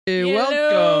Hey, Hello.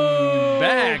 welcome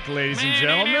back, ladies and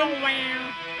gentlemen.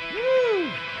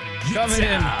 Woo. Coming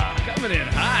in hot. Yes. Coming in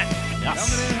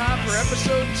hot for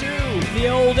episode 2. The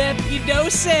old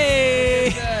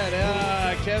Epidose.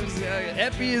 Kev's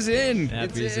Epi is in.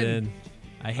 Epi's in.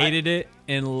 I hated it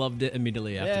and loved it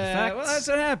immediately after the fact. Well, that's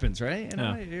what happens, right? You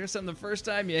know, Yeah. you hear something the first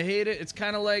time, you hate it. It's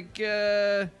kind of like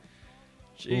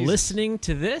Listening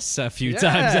to this a few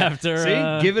times after.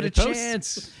 See, give it a post.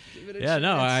 chance.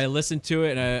 I listened to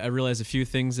it and I realized a few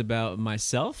things about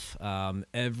myself.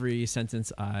 Every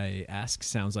sentence I ask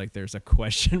sounds like there's a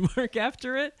question mark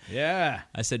after it. Yeah.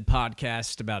 I said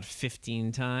podcast about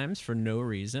 15 times for no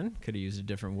reason. Could have used a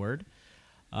different word.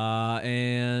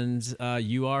 And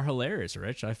you are hilarious,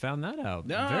 Rich. I found that out.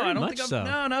 No, very I don't much think so.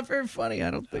 No, not very funny. I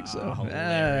don't think so.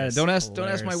 Hilarious. Don't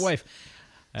ask my wife.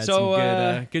 Had So,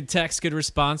 some good text, good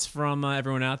response from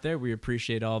everyone out there. We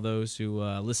appreciate all those who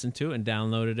listened to it and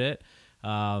downloaded it.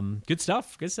 Good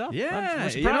stuff. Yeah, We're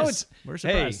surprised. We're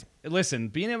surprised. Hey, listen,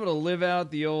 being able to live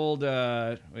out the old wait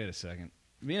a second.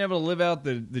 Being able to live out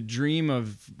the dream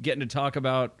of getting to talk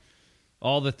about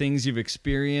all the things you've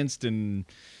experienced and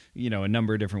a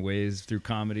number of different ways through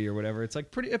comedy or whatever. It's like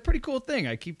a pretty cool thing.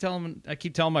 I keep telling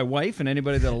my wife and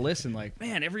anybody that'll listen, like,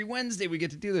 man, every Wednesday we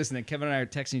get to do this. And then Kevin and I are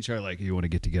texting each other like, you want to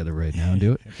get together right now and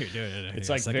do it? It's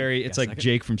like like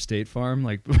Jake from State Farm.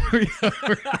 Like,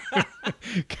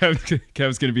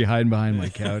 Kev's gonna be hiding behind my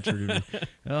couch.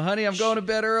 Oh, honey, I'm going to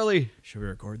bed early. Should we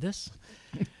record this?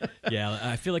 Yeah,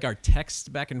 I feel like our texts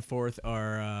back and forth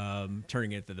are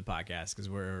turning it to the podcast because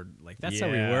we're like, that's how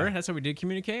we were. That's how we did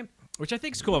communicate, which I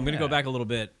think is cool. I'm going to go back a little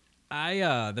bit.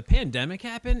 The pandemic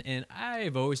happened, and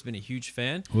I've always been a huge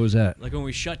fan. What was that? Like when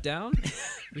we shut down,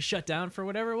 for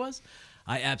whatever it was.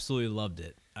 I absolutely loved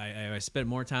it. I spent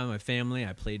more time with my family.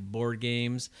 I played board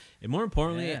games, and more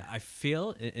importantly, I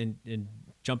feel and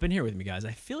jump in here with me, guys.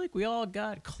 I feel like we all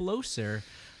got closer.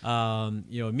 Me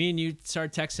and you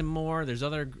started texting more. There's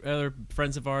other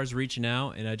friends of ours reaching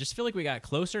out, and I just feel like we got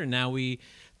closer. And now we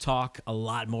talk a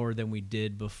lot more than we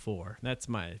did before. That's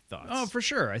my thoughts. Oh, for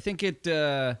sure. I think it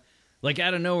like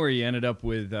out of nowhere you ended up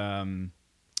with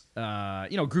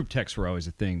group texts were always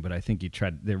a thing, but I think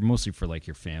they're mostly for like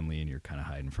your family and you're kind of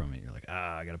hiding from it. You're like,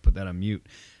 I got to put that on mute.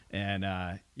 And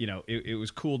it was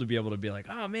cool to be able to be like,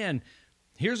 oh man,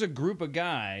 here's a group of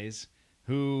guys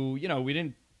who, we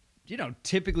didn't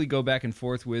typically go back and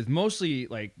forth with. Mostly,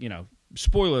 like,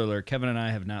 spoiler alert, Kevin and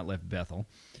I have not left Bethel,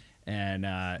 and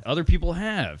other people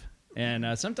have.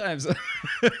 And sometimes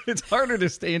it's harder to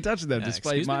stay in touch with them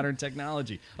despite modern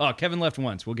technology. Oh, Kevin left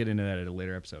once. We'll get into that at a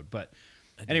later episode. But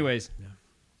anyways,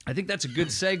 I think that's a good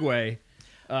segue.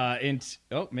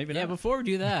 Maybe not. Yeah, before we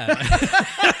do that,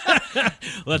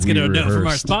 let's get a note from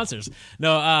our sponsors.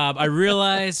 No, I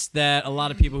realize that a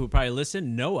lot of people who probably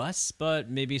listen know us, but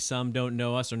maybe some don't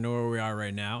know us or know where we are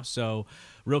right now. So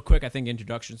real quick, I think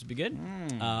introductions would be good.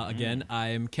 Again, I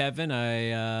am Kevin.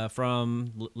 I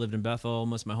lived in Bethel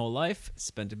almost my whole life.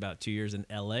 Spent about 2 years in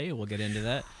L.A. We'll get into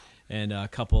that. And a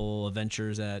couple of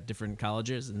ventures at different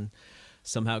colleges and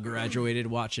somehow graduated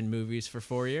watching movies for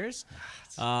 4 years.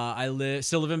 I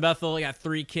still live in Bethel. I got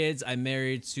 3 kids. I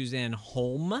married Suzanne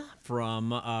Holm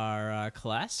from our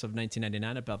class of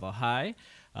 1999 at Bethel High,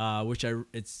 which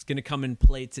it's going to come in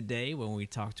play today when we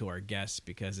talk to our guests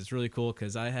because it's really cool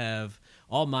because I have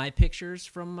all my pictures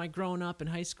from my growing up in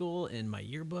high school in my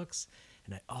yearbooks,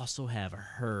 and I also have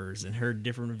hers and her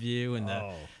different view and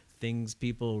the things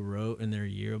people wrote in their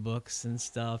yearbooks and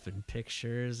stuff and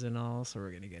pictures and all. So we're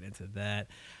going to get into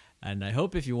that. And I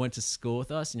hope if you went to school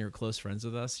with us and you're close friends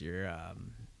with us, you're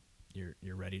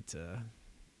ready to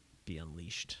be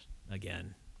unleashed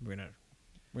again. We're gonna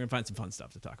find some fun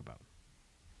stuff to talk about.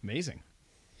 Amazing.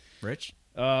 Rich?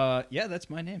 Yeah,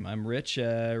 that's my name. I'm Rich.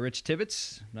 Rich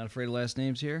Tibbetts. Not afraid of last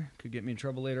names here. Could get me in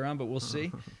trouble later on, but we'll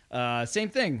see. Same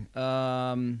thing.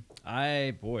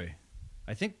 I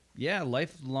think,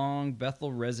 lifelong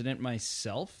Bethel resident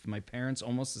myself. My parents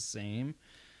almost the same.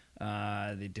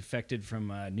 They defected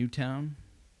from Newtown,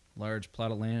 large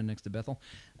plot of land next to Bethel.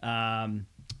 I've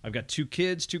got 2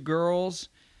 kids, 2 girls.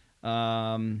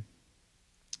 God,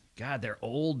 they're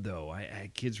old though. I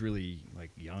had kids really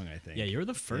young, I think. Yeah, you're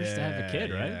the first to have a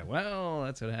kid, right? Yeah. Well,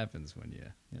 that's what happens when you.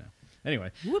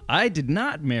 Anyway, I did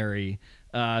not marry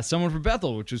someone from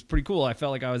Bethel, which was pretty cool. I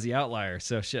felt like I was the outlier.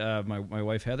 So my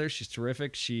wife Heather, she's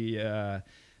terrific. She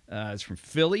is from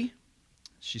Philly.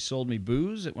 She sold me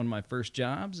booze at one of my first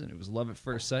jobs, and it was love at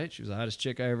first sight. She was the hottest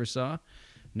chick I ever saw.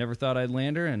 Never thought I'd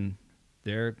land her, and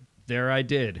there I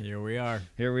did. Here we are.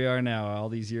 Here we are now, all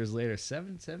these years later.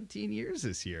 17 years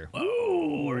this year.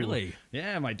 Oh, really?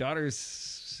 Yeah, my daughter's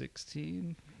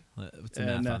 16. What's the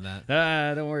math on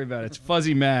that? Don't worry about it. It's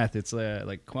fuzzy math. It's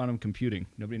like quantum computing.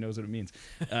 Nobody knows what it means.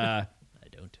 I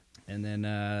don't. And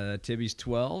then Tibby's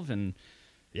 12, and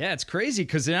yeah, it's crazy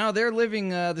because now they're living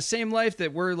the same life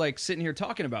that we're like sitting here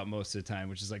talking about most of the time,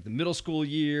 which is like the middle school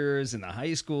years and the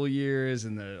high school years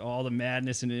and all the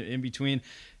madness in between.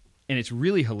 And it's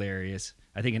really hilarious.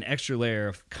 I think an extra layer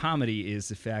of comedy is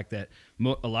the fact that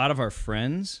a lot of our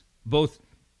friends, both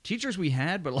teachers we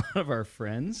had, but a lot of our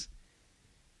friends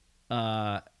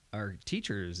are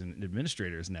teachers and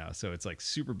administrators now. So it's like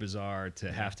super bizarre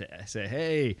to have to say,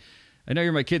 hey, I know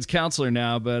you're my kid's counselor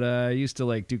now, but I used to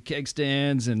like do keg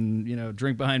stands and,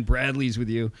 drink behind Bradley's with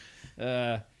you.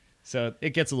 So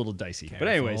it gets a little dicey. Careful,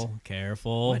 but anyways.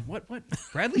 Careful. What?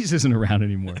 Bradley's isn't around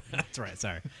anymore. That's right.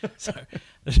 Sorry.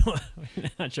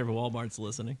 Not sure if Walmart's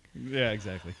listening. Yeah,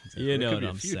 exactly. You know what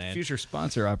I'm saying. Future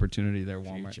sponsor opportunity there,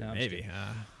 Walmart. Future, maybe.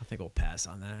 I think we'll pass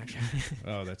on that, actually.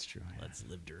 Oh, that's true. Let's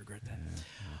live to regret that.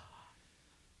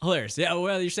 Hilarious. Yeah,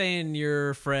 well, you're saying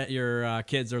your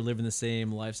kids are living the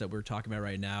same lives that we're talking about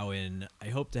right now, and I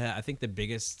hope to I think the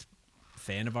biggest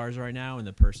fan of ours right now and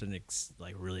the person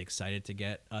really excited to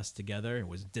get us together and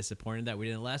was disappointed that we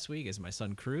didn't last week is my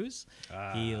son Cruz.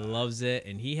 He loves it,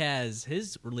 and he has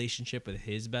his relationship with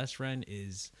his best friend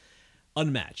is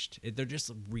unmatched. They're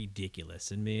just ridiculous,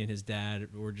 and me and his dad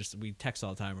we text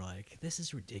all the time. We're like, this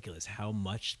is ridiculous how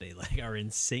much they are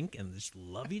in sync and just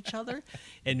love each other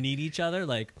and need each other.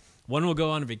 Like, one will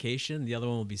go on a vacation, the other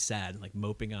one will be sad, like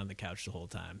moping on the couch the whole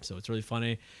time. So it's really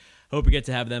funny. Hope we get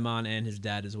to have them on, and his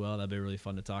dad as well. That'd be really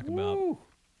fun to talk about.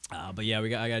 But yeah, I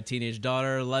got a teenage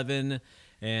daughter, 11,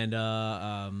 and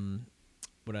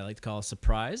what I like to call a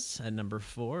surprise at number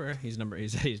 4. He's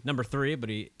number 3, but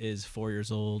he is 4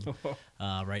 years old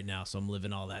right now. So I'm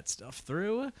living all that stuff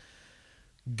through.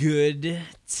 Good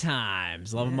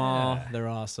times. Love them all. They're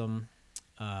awesome.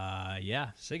 Yeah.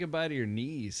 Say goodbye to your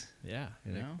knees. Yeah.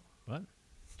 What?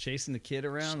 Chasing the kid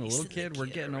around, the little kid. We're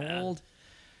getting old.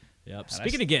 Yep.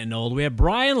 Speaking of getting old, we have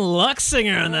Bryan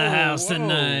Luxinger in the house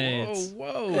tonight.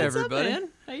 Whoa. Hey, everybody. What's up, man?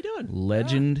 How you doing?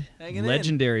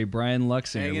 Legendary Bryan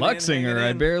Luxinger. Luxinger,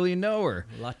 I barely know her.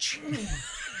 Lutch.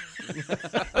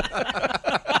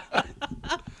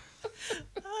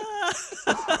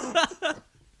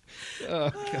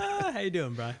 How you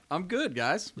doing, Bryan? I'm good,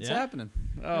 guys. What's happening?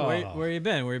 Where you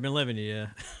been? Where you been living?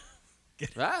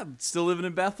 I'm still living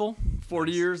in Bethel.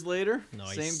 40 years later.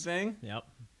 Nice. Same thing. Yep.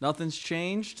 Nothing's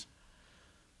changed.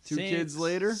 Two kids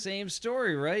later. Same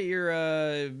story, right?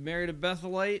 You're married a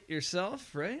Bethelite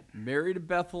yourself, right? Married a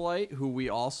Bethelite who we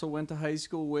also went to high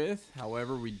school with.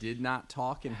 However, we did not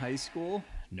talk in high school.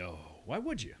 No. Why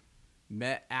would you?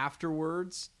 Met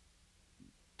afterwards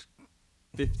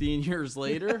 15 years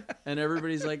later, and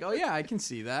everybody's like, oh, yeah, I can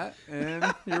see that. And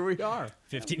here we are.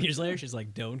 15 years later, she's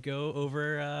like, don't go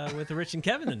over with Rich and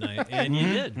Kevin tonight. And you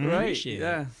did. Right. Appreciate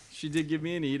it. She did give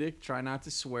me an edict. Try not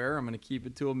to swear. I'm going to keep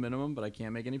it to a minimum, but I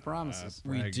can't make any promises.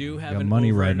 We do have got an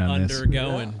money over riding and on this. under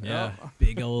going. Yeah.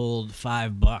 Big old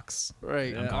 $5.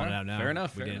 Right. I'm calling it out now. Fair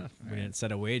enough. We didn't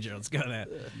set a wager. Let's go that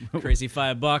crazy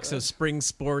 $5. So spring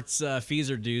sports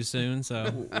fees are due soon. So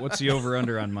What's the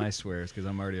over-under on my swears? Because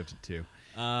I'm already up to 2.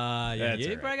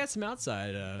 You probably got some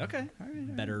outside Okay. All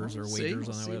right. betters or wagers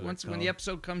on that way. When the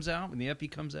episode comes out, when the epi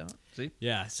comes out. See?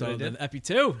 Yeah, so what I then did? Epi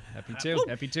 2.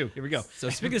 Epi 2. Here we go. So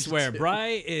speaking of swear,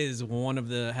 Bryan is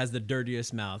has the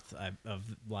dirtiest mouth of a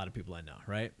lot of people I know,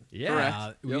 right?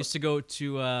 Yeah. We used to go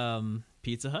to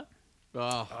Pizza Hut.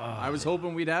 I was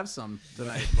hoping we'd have some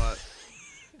tonight, but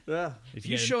yeah. If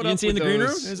you Yeah, showed you up didn't see in with the green room?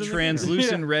 those It was in the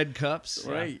translucent red cups,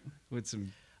 Right. with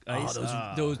some Oh, ice.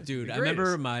 those dude. the I remember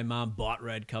greatest. my mom bought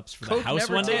red cups for the Coke house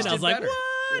never one day, and I was tasted like, better.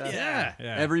 what? Yeah.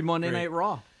 Every Monday Night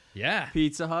Raw. Yeah.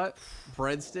 Pizza Hut,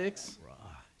 breadsticks.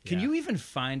 Can Yeah. you even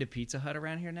find a Pizza Hut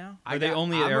around here now? Are I they got-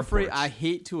 only at I'm airports? afraid I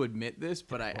hate to admit this,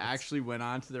 but I actually went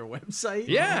onto their website.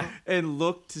 Yeah. And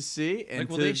looked to see. And Like,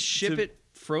 will to, they ship to- it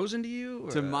frozen to you?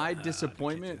 To or- my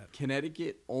disappointment,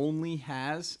 Connecticut only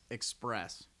has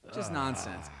Express, which is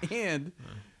nonsense. And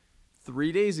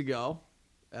 3 days ago,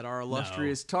 at our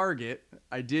illustrious Target,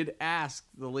 I did ask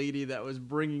the lady that was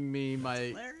bringing me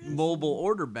my mobile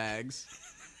order bags,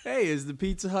 hey, is the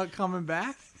Pizza Hut coming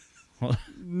back?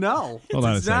 No, Hold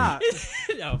on a it's not.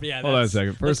 Oh, yeah, Hold on a second.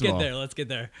 Let's First of get all- there. Let's get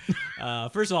there.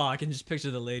 First of all, I can just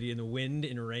picture the lady in the wind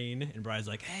and rain, and Brian's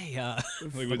like, "Hey, Like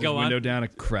with go his window on." down a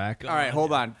crack. All right,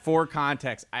 hold on. For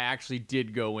context, I actually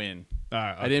did go in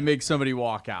Okay. I didn't make somebody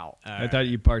walk out. I thought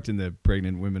you parked in the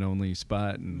pregnant women only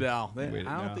spot. And No, I waited.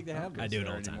 don't think they have those I do it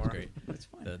there all the time. anymore. It's great. That's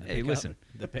fine. The Hey, pickup- listen.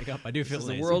 the pickup. I do This feel is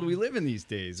lazy. the world we live in these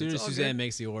days. As soon It's as all Suzanne good.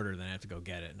 makes the order, then I have to go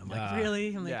get it. And I'm like, Ah.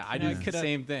 really? I'm like, Yeah, I you know, do the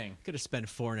same thing. Could have spent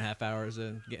 4.5 hours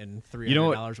and getting $300 You know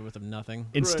what? worth of nothing.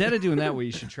 Instead of doing that, what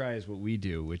you should try is what we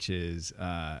do, which is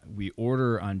we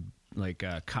order on like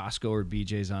Costco or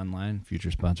BJ's online.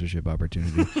 Future sponsorship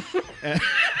opportunity.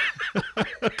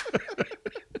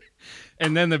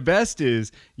 And then the best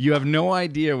is you have no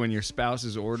idea when your spouse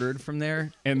is ordered from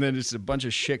there, and then just a bunch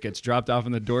of shit gets dropped off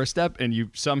on the doorstep, and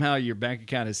you somehow your bank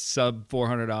account is sub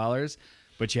 $400,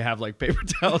 but you have like paper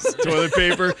towels, toilet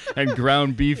paper, and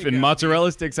ground beef and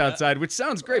mozzarella sticks outside, which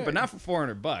sounds great, but not for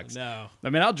 $400. No. I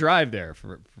mean, I'll drive there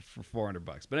for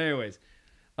 $400. But anyways,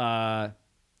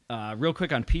 real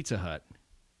quick on Pizza Hut.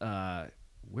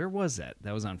 Where was that?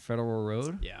 That was on Federal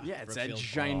Road? Yeah. Yeah, it's that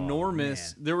Brookfield.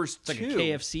 ginormous. There was It's like two.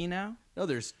 a KFC now? No,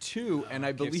 there's two, and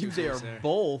I KFC believe they are was there.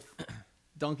 both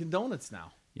Dunkin' Donuts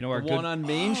now. You know, our The good, one on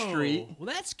Main Street. Well,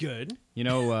 that's good. you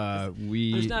know,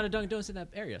 we There's not a Dunkin' Donuts in that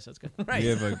area, so that's good. Right.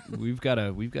 we've got a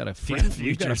friend, we've got a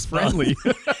future friendly.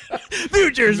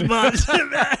 Future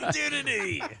sponsor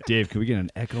opportunity. Dave, can we get an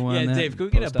echo on Yeah, that? Dave, can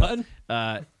we get a Post up?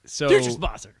 button? So Future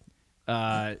sponsor.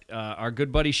 our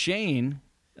good buddy Shane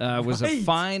was a Right.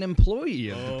 fine employee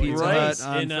of the Pizza right. Hut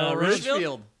on In, Federal Road.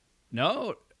 Richfield?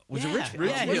 No, was Yeah, it Richfield?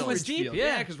 yeah, he It was deep, Richfield.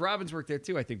 yeah. because Robbins worked there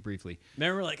too, I think briefly.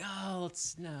 Remember, we're like, oh,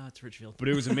 it's Richfield. But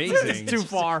it was amazing. Too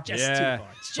far. Just Yeah. too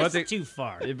far. It's But just they- too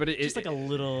far. But it- just like a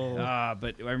little.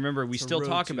 But I remember we It's a still road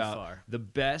talk too about far. the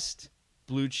best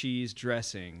blue cheese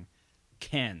dressing,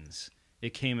 Ken's.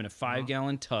 It came in a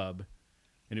 5-gallon tub,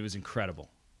 and it was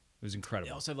incredible. It was They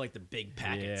incredible. also have like the big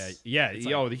packets. Yeah, It's,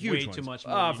 the like, huge way ones. too much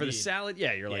more Oh, than for you the need. salad,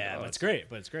 yeah, you're like, Yeah, oh, but it's great.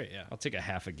 But it's great. Yeah. I'll take a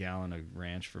half a gallon of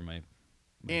ranch for my.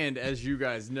 And as you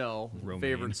guys know, Romaine.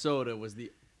 favorite soda was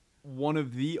one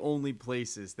of the only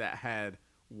places that had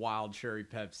wild cherry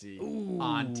Pepsi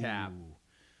on tap.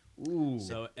 Ooh,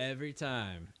 So every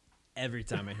time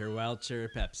I hear wild cherry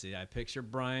Pepsi, I picture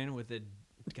Bryan with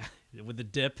a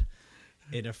dip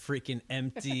in a freaking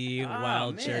empty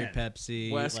wild cherry man.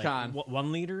 Pepsi. Westcon. Like,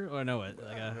 1 liter or no? Like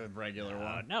a regular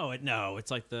one. no.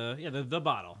 It's like the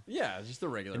bottle. Yeah, just the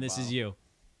regular. And this is bottle. you.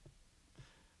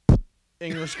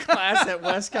 English class at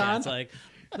Westcon. Yeah, it's like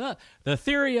the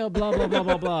theory of blah blah blah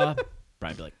blah blah.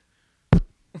 Bryan be like,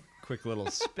 quick little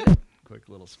spit. Quick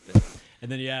little spit.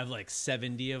 and then you have like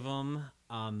 70 of them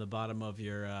on the bottom of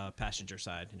your passenger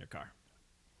side in your car.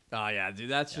 Oh yeah, dude,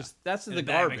 that's In the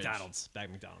bag garbage. McDonald's. Bag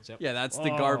McDonald's. Yep. Yeah, that's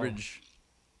the Oh. garbage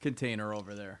container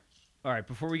over there. All right,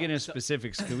 before we get into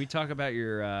specifics, can we talk about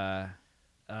your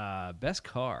best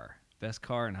car? Best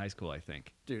car in high school, I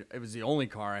think. Dude, it was the only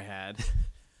car I had.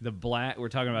 The black. We're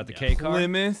talking about the Yeah. K car.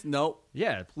 Plymouth. Nope.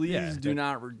 Yeah, Please yeah, do that-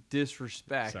 not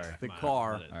disrespect Sorry. the Come on,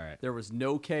 car. let it- All right. There was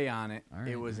no K on it. All right,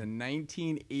 It was a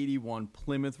 1981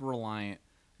 Plymouth Reliant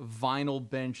vinyl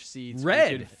bench seats.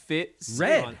 Red. You could fit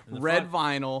Red. In the red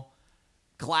front. vinyl.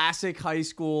 Classic high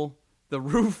school. The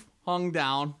roof hung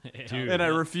down, Dude. and I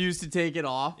refused to take it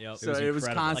off. Yep. So It was it was incredible. Like the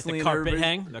Like constantly the in carpet everybody-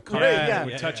 hang. The Yeah, carpet. yeah, it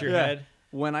would touch your yeah. head.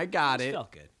 When I got It it,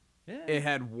 felt good. it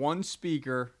had one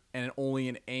speaker and only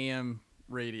an AM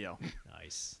radio.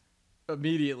 Nice.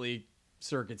 Immediately,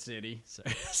 Circuit City.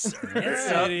 Circuit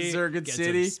Yeah. City. Circuit Get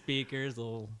City. Some speakers.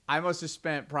 Little. I must have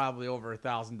spent probably over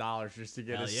 $1,000 just to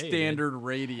get Hell a yeah, you standard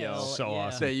radio Hell So yeah.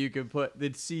 awesome. that you could put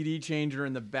the CD changer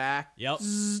in the back. Yep.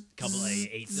 Couple of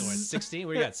 8 or 16.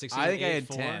 What do you got? 16. I think I 8, had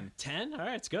 4? 10. 10. All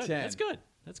right, it's good. 10. That's good.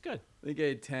 That's good. I think I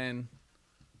had 10.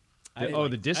 I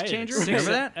had the disc I had changer? 6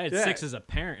 Remember that? I had Yeah. 6 as a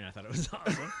parent, and I thought it was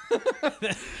awesome.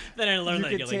 then I learned You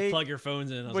that you could could take- plug your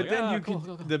phones in. And I was But like, then oh, you cool, could.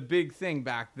 cool, cool. The big thing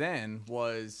back then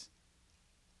was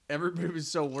everybody was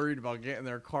so worried about getting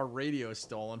their car radio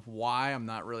stolen. Why? I'm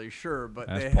not really sure. But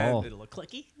Ask they Paul. Did it look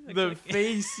clicky? had the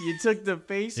face. You took the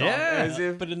face off Yeah. as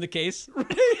if. Put it in the case.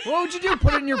 What would you do?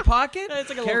 Put it in your pocket? It's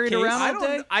like a Carry it little case. around I all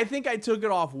day? don't. I think I took it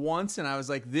off once, and I was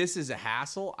like, "This is a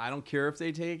hassle. I don't care if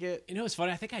they take it." You know, it's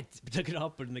funny. I think I took it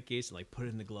off, put it in the case, and like put it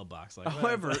in the glove box. Like,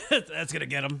 However- that's gonna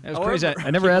get him. That was crazy.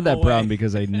 I never keep had that them away. problem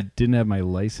because I didn't have my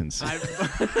license.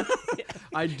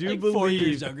 I do Like 4 years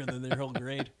believe younger than their whole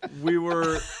grade. we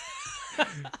were.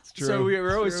 true. So we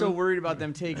were always True. so worried about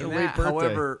them taking A that. late birthday.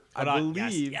 However, Hold I on.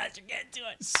 believe Yes, you get to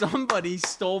it. somebody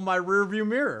stole my rearview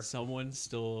mirror. Someone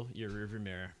stole your rearview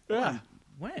mirror. Yeah.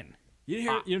 When? You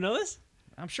didn't hear? You know this?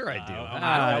 I'm sure I do.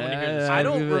 I wanna hear this. I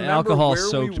don't remember alcohol where we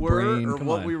soaked were brain. or Come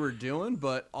what on. we were doing,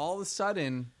 but all of a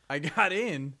sudden I got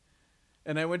in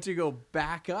and I went to go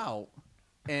back out,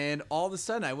 and all of a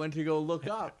sudden I went to go look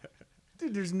up.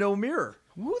 Dude, there's no mirror.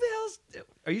 Who the hell's?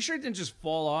 Are you sure it didn't just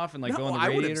fall off and like go No, in the I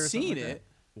radiator? would have or something seen like it,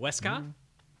 WestCon?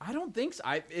 I don't think so.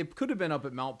 It could have been up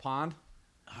at Mount Pond.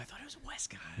 Oh, I thought it was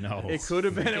WestCon. No. It could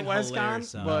have been at Freaking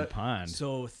hilarious, WestCon, but Pond.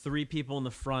 So 3 people in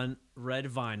the front, red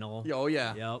vinyl. oh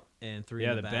yeah. Yep, and 3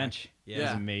 Yeah, in the back. bench. Yeah. It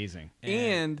was amazing.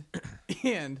 And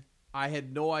I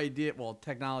had no idea. Well,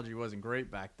 technology wasn't great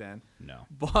back then. No.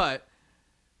 But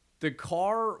the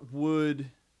car would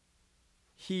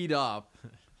heat up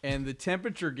and the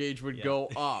temperature gauge would go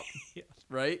up,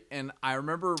 right? And I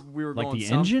remember we were Like going the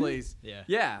engine? someplace. Yeah.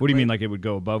 Yeah. What do you mean, like it would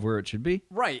go above where it should be?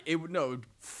 Right. It would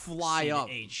fly C to up.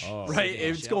 H. Oh. Right. C to It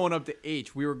H, was yep. going up to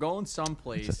H. We were going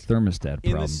someplace It's a thermostat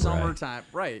in problem, the Bryan. summertime.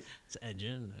 Right. It's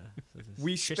engine.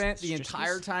 We spent the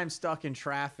entire time stuck in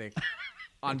traffic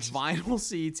on vinyl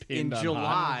seats in Pinned on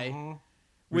July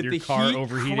with your the car heat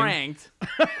overheating? cranked,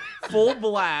 full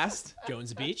blast,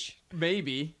 Jones Beach.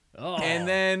 maybe. Oh. And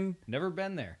then, Never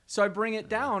been there. so I bring it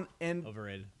down, and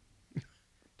Overrated.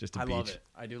 Just a I beach. love it.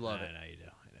 I do love I it. know you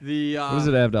do. The What does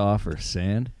it have to offer?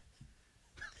 Sand?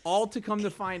 all to come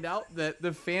to find out that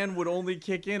the fan would only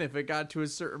kick in if it got to a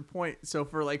certain point. So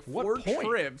for like 4 point?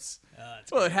 trips,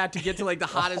 It's well, it had to get to like the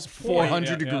hottest point.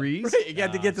 400 Yeah, yeah. degrees? Right, it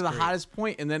had to get to the great. hottest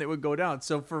point, and then it would go down.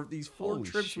 So for these 4 Holy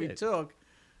trips we shit. took,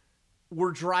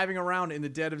 we're driving around in the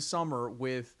dead of summer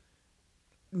with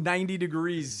 90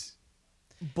 degrees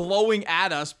blowing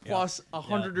at us, plus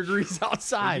 100 degrees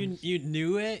outside. You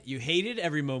knew it. You hated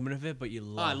every moment of it, but you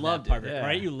loved I loved that part it, of it, yeah.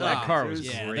 right? You That loved car it. was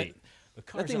Yeah, great. The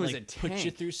cars thing that, was like, a put you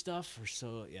tank. through stuff are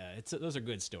so those are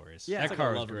good stories. Yeah. It's That like car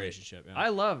a was love great. relationship. Yeah. I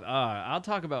love, I'll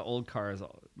talk about old cars,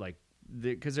 like,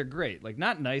 because they're great. Like,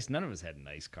 not nice. None of us had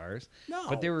nice cars. No.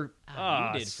 But they were,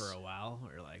 you did for a while.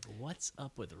 We're like, what's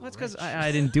up with That's because Rich?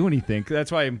 I didn't do anything. That's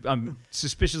why I'm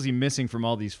suspiciously missing from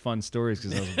all these fun stories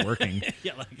because I was working.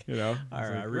 Yeah, like, You know, all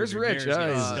right, where's Ruby Rich? Bear's Oh,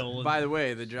 getting he's stolen. By the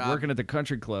way, the job working at the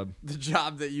country club.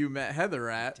 that you met Heather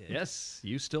at, Yes,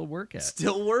 you still work at.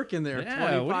 still working there,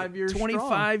 Yeah, 25 years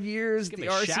 25 years, Give the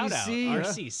a shout out. RCC.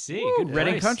 RCC. Woo, Good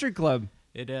Reading place. Country Club.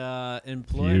 It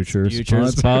employs Future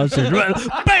sponsored. Bam,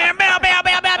 bam, bam, bam,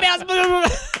 bam, bam.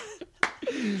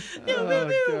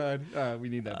 Oh, God. We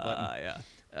need that button.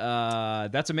 Yeah.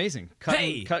 That's amazing.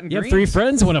 Hey, Cutting you have greens. 3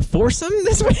 friends want a foursome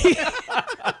this week?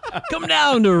 Come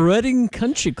down to Reading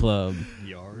Country Club.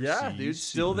 Yeah, dude,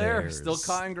 still there, still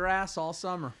cutting grass all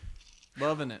summer,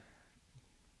 loving it.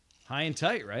 High and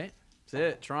tight, right?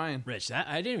 That's it, trying. Rich, that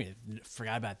I didn't even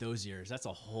forgot about those years. That's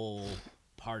a whole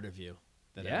part of you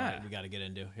that Yeah. we got to get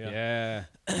into. Yeah.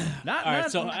 Not, All right,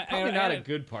 not so probably I- not I- a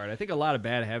good part. I think a lot of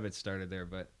bad habits started there,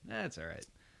 but that's all right.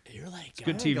 You're like,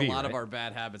 good I think TV, a lot of right? our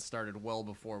bad habits started well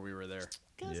before we were there.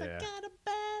 Cause Yeah. I got a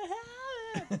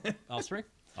bad habit. Offspring?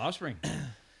 Offspring.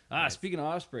 Speaking of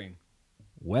Offspring,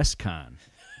 WestCon.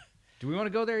 Do we want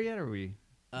to go there yet, or are we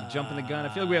jumping the gun? I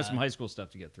feel like we have some high school stuff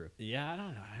to get through. Yeah, I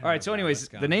don't know. All right, so anyways,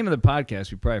 the name of the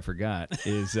podcast we probably forgot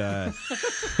is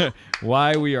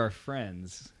Why We Are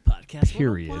Friends, podcast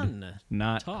period, 101.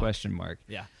 not Talk. question mark.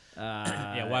 Yeah.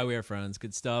 Yeah, Why We Are Friends.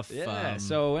 Good stuff. Yeah.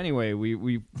 So anyway,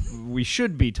 we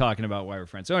should be talking about why we're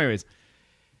friends. So anyways,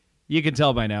 you can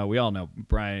tell by now we all know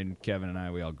Bryan, Kevin, and I.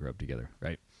 We all grew up together,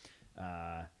 right?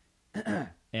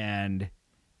 And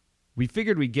we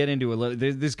figured we'd get into a little.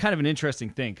 There's kind of an interesting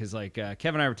thing because like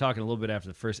Kevin and I were talking a little bit after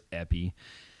the first epi,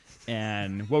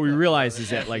 and what we realized is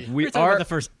that like We're talking about the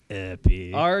first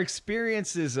epi. our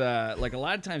experiences, like a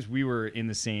lot of times we were in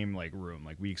the same like room,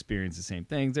 like we experienced the same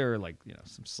things. There were like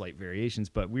some slight variations,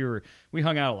 but we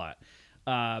hung out a lot.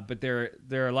 But there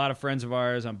are a lot of friends of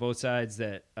ours on both sides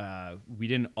that we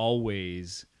didn't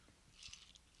always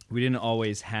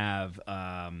have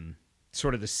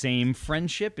sort of the same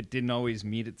friendship. It didn't always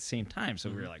meet at the same time. So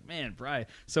we were like, man, Bryan,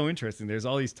 so interesting. There's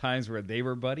all these times where they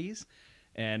were buddies.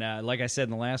 And like I said in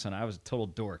the last one, I was a total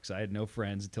dork, so I had no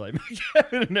friends until I met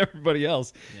Kevin and everybody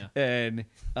else. Yeah. And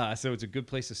so it's a good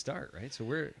place to start, right? So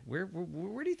where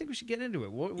do you think we should get into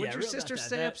it? What would your sister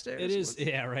say upstairs? It is,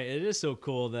 yeah, right. It is so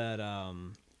cool that,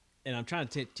 and I'm trying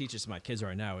to teach this to my kids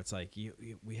right now. It's like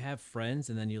we have friends,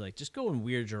 and then you like just go in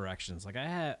weird directions. Like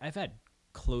I've had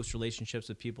close relationships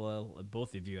with people,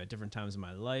 both of you, at different times in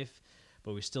my life,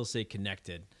 but we still stay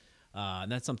connected.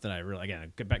 And that's something I really,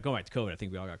 again, going back to COVID, I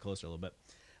think we all got closer a little bit.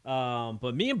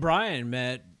 But me and Bryan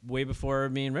met way before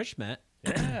me and Rich met.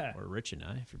 Yeah. Or Rich and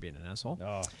I, if you're being an asshole.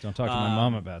 Oh, don't talk to my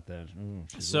mom about that. Ooh,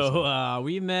 she's listening. So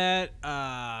we met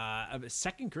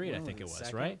second grade, I think it was,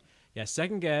 second? right? Yeah,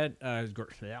 second grade. Hold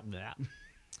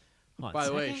on, By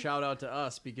the way, second? shout out to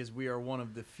us because we are one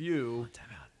of the few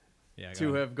Yeah, to go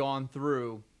ahead. have gone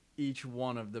through each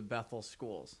one of the Bethel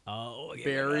schools. Oh, yeah,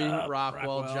 Barry, Rockwell,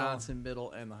 Rockwell, Johnson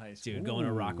Middle, and the high school. Dude, going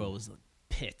to Rockwell was the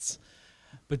pits.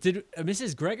 But did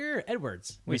Mrs. Gregor or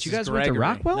Edwards? Wait, you Mrs. guys went to Gregory.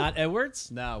 Rockwell? Not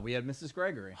Edwards? No, we had Mrs.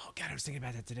 Gregory. Oh, God, I was thinking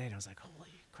about that today, and I was like, holy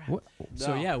crap. What?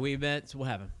 So, No. yeah, we met. So what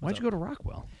happened? Why'd you go to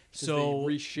Rockwell? So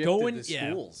they reshifted going the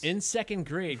schools. in second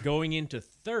grade, going into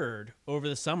third over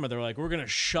the summer, they're like, we're gonna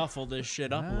shuffle this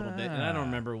shit up a little bit, and I don't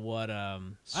remember what I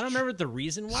don't remember what the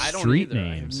reason was. I don't Street either. I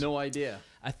names. have no idea.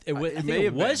 I It think may it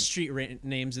have was been. street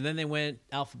names, and then they went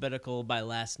alphabetical by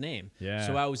last name. Yeah.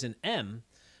 So I was an M.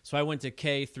 So I went to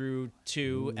K through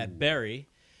 2 at Berry,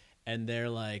 and they're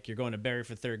like, "You're going to Berry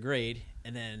for third grade."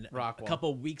 And then Rockwell. a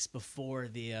couple weeks before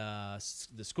the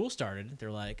school started, they're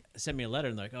like, sent me a letter,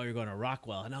 and they're like, "Oh, you're going to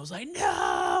Rockwell," and I was like,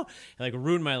 "No!" It, like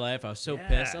ruined my life. I was so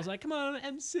pissed. I was like, "Come on,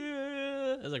 MC!"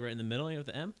 I was like right in the middle with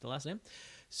the M, the last name.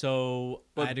 So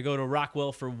I had to go to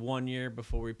Rockwell for 1 year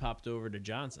before we popped over to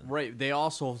Johnson. Right. They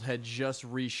also had just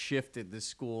reshifted the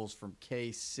schools from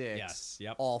K6, Yes,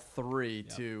 yep. all three,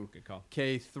 to Good call.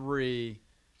 K3,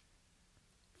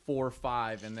 4,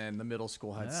 5, and then the middle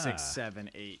school had 6, 7,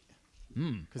 8.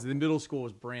 Because the middle school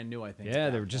was brand new, I think. Yeah, at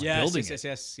they that were just point. building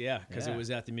yes, yeah, because Yeah. it was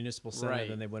at the municipal center. Right.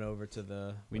 Then they went over to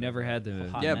the. We never had the.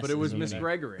 Hot Yeah, mess but it was in Miss there.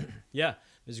 Gregory. Yeah,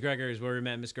 Miss Gregory is where we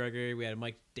met. Miss Gregory, we had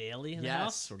Mike Daly in the Yes.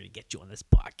 house. We're gonna get you on this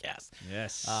podcast.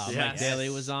 Yes. Mike Yes. Daly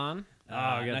was on. we and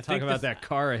gotta I talk think about that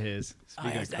car of his.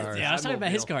 Speaking of cars. Yeah, I was talking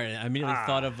about his Batmobile. car. I immediately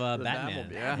thought of Batman.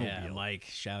 Batmobile. Yeah, Mike,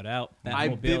 shout out. I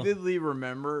Batmobile. vividly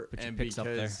remember, Put your and pics up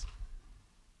there. because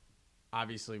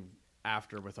obviously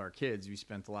after with our kids, we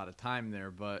spent a lot of time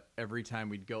there, but every time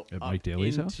we'd go At up Mike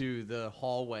Daly's house? into the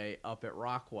hallway up at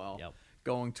Rockwell, Yep.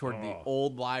 going toward the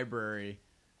old library,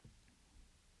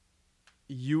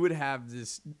 you would have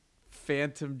this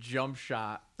phantom jump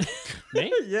shot.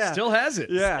 Me? Yeah. Still has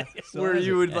it. Yeah, Still where has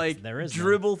you it. would Yes, like there is none.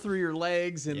 dribble through your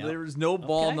legs, and Yep. there was no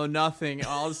ball, Okay. no nothing.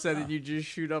 All of a sudden, you just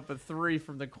shoot up a 3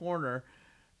 from the corner,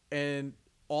 and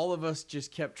all of us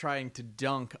just kept trying to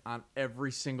dunk on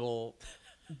every single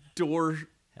door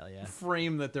Hell yeah.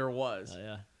 frame that there was. Hell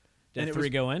yeah. And Did it 3 was-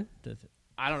 go in?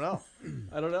 I don't know.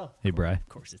 I don't know. Hey, Bri. Of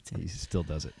course it He did. still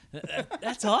does it.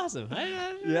 That's awesome. Yeah,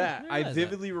 I realize that.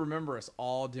 vividly remember us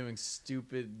all doing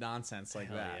stupid nonsense like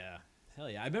Hell that. yeah. Hell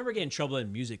yeah. I remember getting in trouble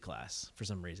in music class for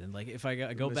some reason. Like if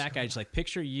I go Miss- back, I just like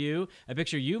picture you,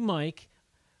 Mike,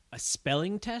 a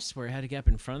spelling test where I had to get up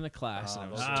in front of the class and I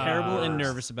was those terrible and worst.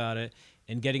 nervous about it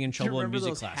and getting in Do you trouble in remember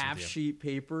music those class half with you. sheet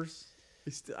papers?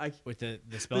 With the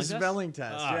The spelling test? spelling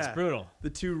test. Oh, yeah. it's brutal. The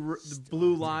the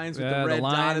blue lines with Yeah, the the red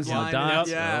lines, dotted the line. dots.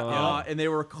 Yeah, Oh. and they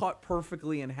were cut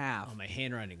perfectly in half. Oh, my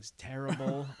handwriting's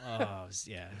terrible.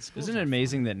 Yeah. Isn't it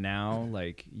amazing that now,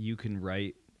 like, you can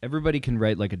write, everybody can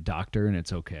write like a doctor and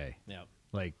it's okay. Yeah.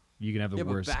 Like, you can have the Yeah,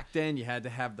 but worst. back then you had to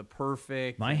have the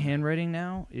perfect. My handwriting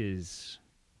now is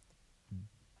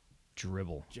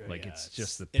dribble. Like, Yeah, it's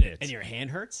just the and, pits. and your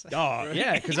hand hurts? Oh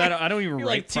yeah, because I don't even You're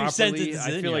write like 2 properly. sentences I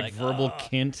in, feel you're like like, verbal "Oh."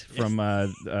 Kint from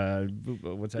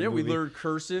what's that? Yeah, we movie? learned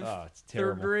cursive. Oh, it's third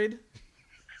terrible. grade.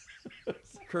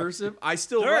 Cursive. I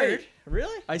still Third? write.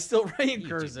 Really? I still write in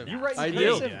cursive. You write in I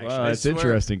cursive? do. Yeah, Wow, I it's swear.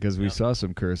 interesting because we saw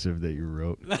some cursive that you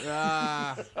wrote.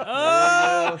 Ah,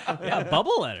 Yeah,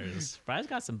 bubble letters. Brian's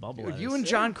got some bubble letters. You and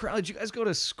John Crowley, did you guys go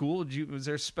to school? Was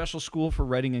there a special school for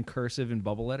writing in cursive and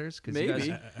bubble letters? 'Cause you maybe.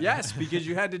 guys- Yes, because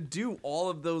you had to do all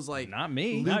of those like. not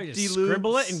me. No, you just loop-de-loops.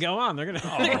 scribble it and go on. They're gonna,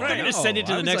 they're gonna no. send it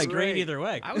to I the was next like, grade great. either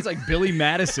way. I was like Billy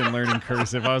Madison learning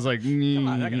cursive. I was like, Come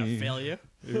on, they're gonna fail you.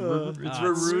 It's Ah,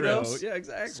 Rudos. Yeah,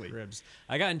 exactly. Ribs.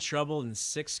 I got in trouble in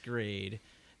 6th grade.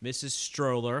 Mrs.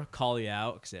 Stroller call you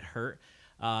out because it hurt.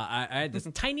 I had the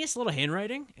tiniest little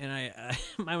handwriting, and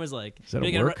mine was like, Is that a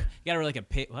you gotta work? You gotta write like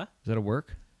a what? Is that a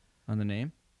work on the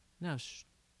name? No,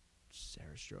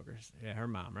 Sarah Stroker. Yeah, her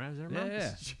mom, right? Was it her mom?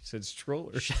 Yeah. She said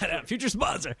stroller. Shout out, future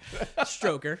sponsor.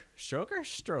 Stroker.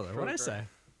 Stroller. What'd I say?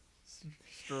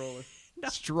 Stroller.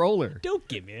 Stroller. Don't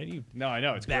give me any No, I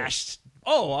know. It's great. bashed.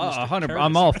 Oh, Mr. 100. Curtis.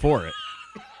 I'm all for it.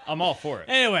 I'm all for it.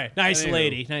 Anyway, nice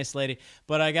Anywho. lady.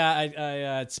 But I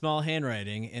had small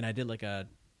handwriting, and I did like a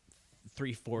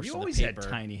 3/4 You of always the had paper.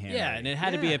 tiny Yeah, handwriting. and it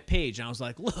had to be Yeah. a page. And I was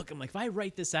like, look, if I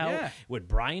write this out, Yeah. what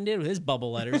Bryan did with his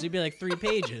bubble letters, it'd be like 3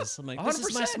 pages. I'm like, this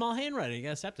is my 100%. small handwriting. You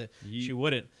gotta accept it. She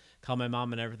wouldn't. Call my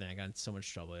mom and everything. I got in so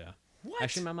much trouble. Yeah. What?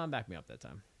 Actually, my mom backed me up that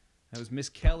time. That was Miss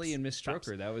Kelly and Miss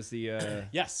Stroker. That was the.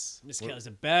 Yes, Miss Kelly's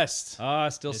the best.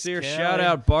 Still Miss see her. Kelly. Shout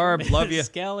out, Barb. Love you. Miss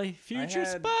Kelly, future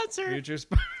had- sponsor. Future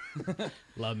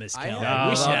Love Miss I Kelly. had-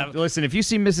 we should have. Listen, if you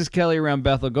see Mrs. Kelly around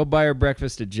Bethel, go buy her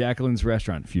breakfast at Jacqueline's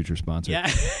Restaurant. Future sponsor. Yeah.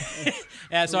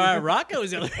 Yeah, so Rocco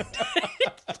was the other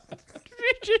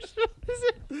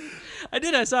I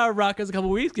did. I saw Rocco's a couple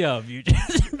weeks ago. Future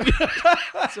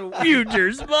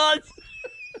sponsor.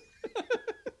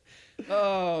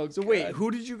 Oh, So wait,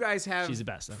 who did you guys have She's the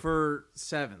best, though. for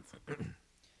 7th?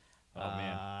 Oh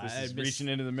man, this I is miss- reaching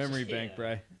into the memory bank,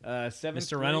 Bry. Seventh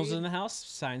Mr. Reynolds grade? in the house,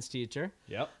 science teacher.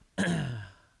 Yep.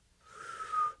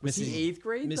 Was he 8th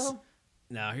grade, Miss- though?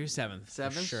 No, he was 7th. for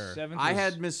 7th? Sure. Seventh I was-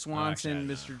 had Miss Swanson,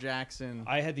 actually, Mr. Jackson.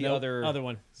 I had the Nope, other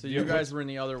one. So you guys were in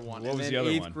the other one. What and was then the other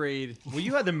 8th one? grade, Well,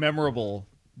 you had the memorable,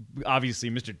 obviously,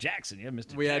 Mr. Jackson. Yeah,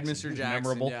 Mr. we had Jackson. Mr. was Jackson.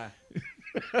 Memorable.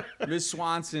 Yeah. Miss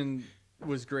Swanson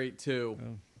was great, too.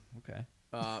 Okay.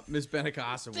 Miss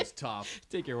Benacasa was tough.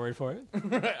 Take your word for it. Oh,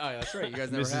 that's right. You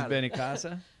guys never Mrs. had it.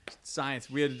 Benicasa. Science.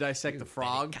 We had to dissect the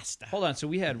frog. Hold on. So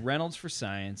we had Reynolds for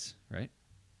science, right?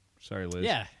 Sorry, Liz.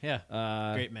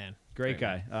 Yeah. Great man. Great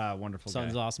guy. Wonderful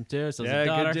Son's guy. awesome too. Son's Yeah, a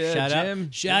daughter. good Shout Jim.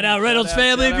 out. Shout out Reynolds Shout out-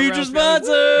 family, shout out future Reynolds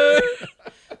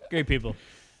sponsor. Great people.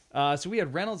 So we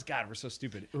had Reynolds. God, we're so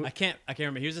stupid. I can't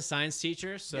remember. He was a science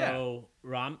teacher. So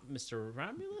Mr.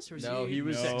 Romulus or was No, he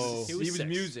was No. he was six.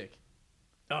 music.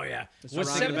 Oh yeah. Mr. What's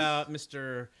Romulus. about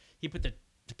Mr. He put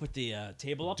the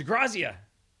table up. DeGrazia.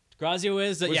 Grazio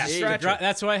is Was yeah. he eighth?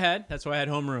 That's what I had. That's why I had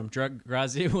homeroom.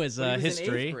 Grazio was But he was in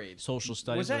history, 8th grade. social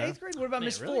studies. Was that whatever. 8th grade? What about Man,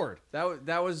 Miss really? Ford?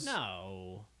 That was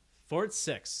No. Ford's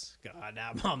 6. God,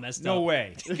 now I'm all messed No up.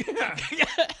 way. Can we Hold get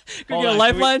a on,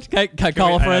 lifeline? Can I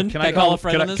call a friend? Can I call a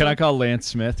friend Can on I, this can I one? call Lance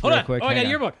Smith Hold real on. quick? Oh, I got Hang a on.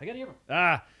 yearbook. I got a yearbook.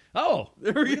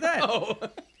 there we look at that. go.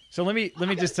 So let me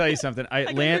just tell you something.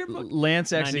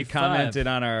 Lance actually 95. commented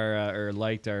on our or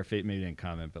liked our maybe didn't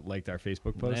comment, but liked our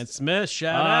Facebook post. Lance Smith,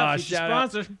 shout Ah, out. Future shout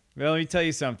out. sponsor. Well, let me tell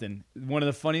you something. One of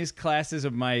the funniest classes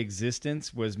of my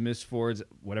existence was Miss Ford's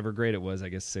whatever grade it was. I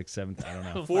guess 6th, 7th. I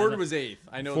don't know. Ford was 8th.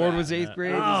 I know Ford that. was 8th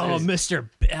grade. Oh, Mr.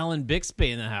 Alan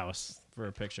Bixby in the house for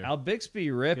a picture. Al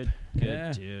Bixby, rip. Good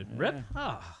Yeah. dude. Rip.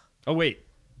 Oh, Oh wait,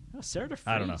 Sarah DeFries.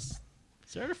 I don't know.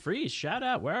 Sarah DeFries, shout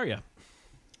out. Where are you?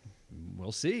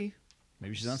 we'll see.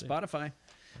 Maybe she's on Spotify.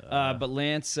 But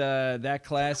Lance, that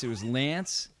class, it was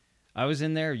Lance. I was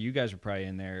in there. You guys were probably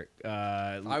in there.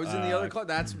 I was in the other class.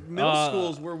 That's middle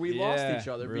schools where we lost yeah. each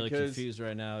other I'm really because confused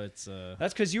right now. It's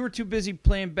That's because you were too busy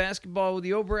playing basketball with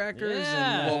the Obrackers.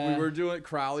 Yeah. And, well, we were doing.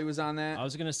 Crowley was on that. I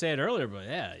was gonna say it earlier, but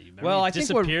yeah. You remember Well, you I think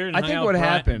what- disappeared and I hung think out what with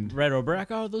Bryan- happened- Red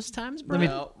Obrack all those times, bro. let me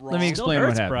Well, let me wrong. explain Still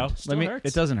what hurts, bro. happened. Still hurts.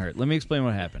 It doesn't hurt. Let me explain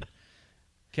what happened.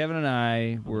 Kevin and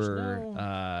I were.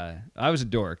 I was a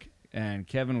dork, and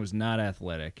Kevin was not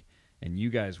athletic, and you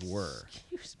guys were.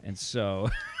 And so,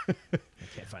 I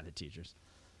can't find the teachers.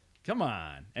 come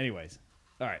on. Anyways,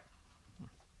 all right.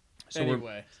 So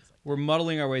anyway, we're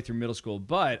muddling our way through middle school,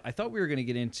 but I thought we were going to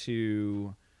get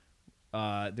into.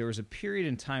 There was a period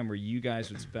in time where you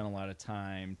guys would spend a lot of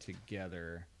time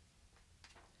together.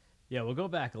 Yeah, we'll go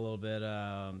back a little bit.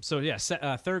 So yeah,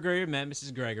 third grade we met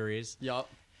Mrs. Gregory's, yup.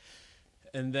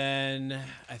 and then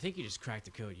I think you just cracked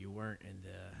the code. You weren't in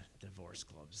the divorce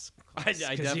clubs. I 'Cause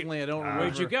definitely. I don't remember.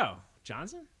 Where'd you go,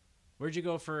 Johnson? Where'd you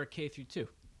go for K through 2?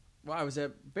 Well, I was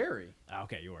at Barry. Oh,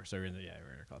 okay, you were. So you're in the you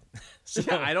were in a club.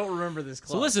 Yeah, I don't remember this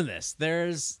club. So listen to this.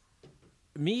 There's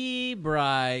me,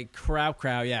 Bry, Crow,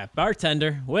 yeah,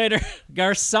 bartender, waiter,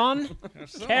 garçon,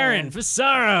 Karen,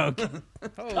 Fisaro.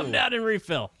 Come down and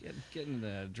refill. Getting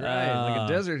dry like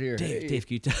a desert here. Dave, Hey. Dave,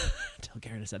 can you tell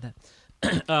Karen I said that?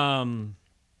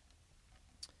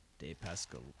 Dave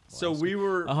Pascal. So we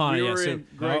were Uh-huh, we yeah, were so- in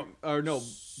Greg, or no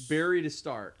Barry to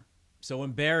start. So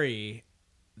in Barry,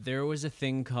 there was a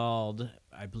thing called,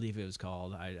 I believe it was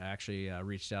called, I actually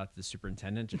reached out to the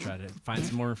superintendent to try to find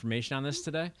some more information on this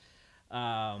today.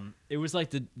 It was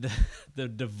like the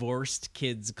divorced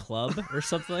kids club or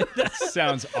something like that.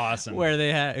 Sounds awesome. Where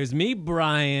they had, it was me,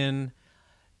 Brian,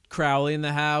 Crowley in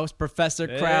the house. Professor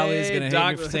Crowley is going to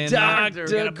hate me for saying that. We're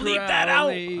going to bleep that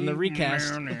out on the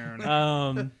recast.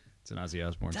 It's an Ozzy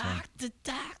Osbourne song.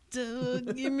 Doctor,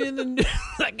 give me the news.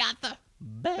 I got the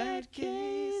bad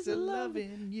case of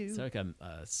loving you. It's like a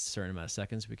certain amount of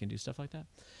seconds we can do stuff like that.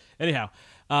 Anyhow,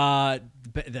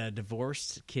 the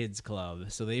divorced kids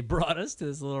club. So they brought us to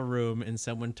this little room, and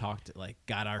someone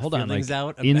got our feelings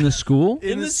out in the school.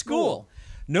 in the school.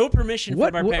 No permission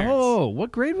from our parents. Oh,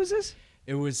 what grade was this?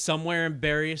 It was somewhere in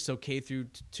Barry, so K through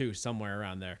 2, somewhere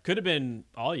around there. Could have been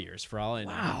all years for all I know.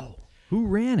 Wow, who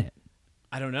ran it?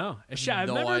 I don't know. I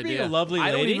No remember being idea. a lovely lady.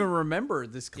 I don't even remember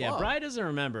this club. Yeah, Bryan doesn't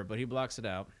remember, but he blocks it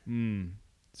out.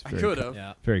 It's I very could have.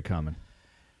 Yeah. Very common.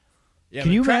 Yeah, Can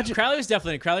but you imagine- Crowley was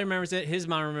definitely. Crowley remembers it. His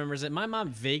mom remembers it. My mom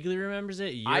vaguely remembers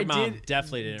it. Your mom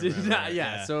definitely didn't remember not, it.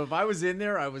 yeah. So if I was in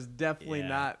there, I was definitely Yeah.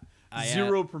 not I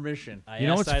zero permission. I You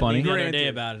know asked what's Eileen funny? the other day Granted.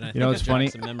 about it. And I You know think what's I funny?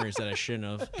 jogged some memories that I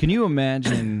shouldn't have. Can you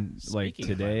imagine, like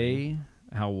Speaking of today,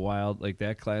 how wild? Like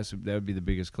that class, that would be the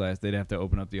biggest class. They'd have to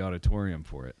open up the auditorium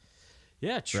for it.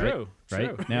 Yeah, true.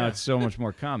 Right? True. Now it's so much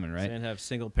more common, They right? didn't have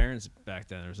single parents back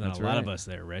then. There's not That's a lot of right. us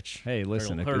there, Rich. Hey,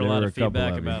 listen, heard there a lot were of a couple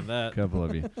feedback of you. about that. A couple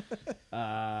of you.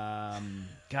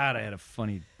 God, I had a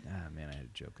funny. Man, I had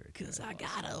a joke right there. Cause I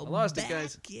got a lost it,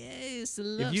 guys. Yes,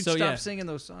 If you'd stop singing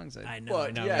those songs, I know.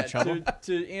 But I'm yeah, in trouble.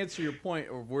 to answer your point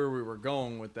of where we were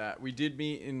going with that, we did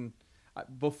meet in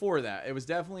before that. It was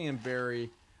definitely in Barry.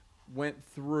 Went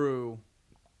through,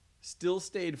 still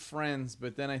stayed friends,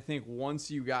 but then I think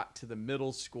once you got to the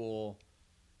middle school,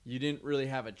 you didn't really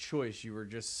have a choice. You were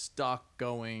just stuck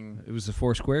going. It was the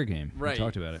Foursquare game. Right. We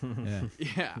talked about it. Yeah.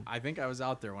 Yeah, I think I was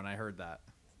out there when I heard that.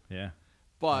 Yeah.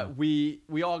 But we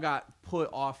all got put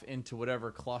off into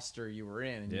whatever cluster you were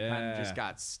in, and you kind of just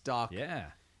got stuck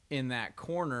in that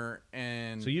corner.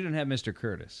 And so you didn't have Mr.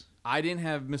 Curtis. I didn't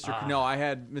have Mr. No, I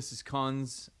had Mrs.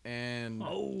 Kunz and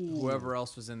whoever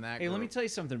else was in that Hey, group. let me tell you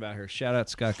something about her. Shout out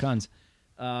Scott Kunz.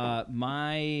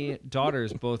 My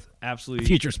daughters both absolutely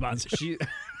Future sponsor.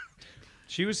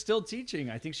 She was still teaching.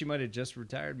 I think she might have just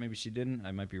retired. Maybe she didn't.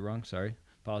 I might be wrong. Sorry.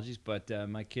 Apologies. But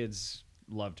my kids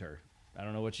loved her. I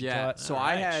don't know what she taught. So All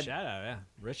I right, had shout out,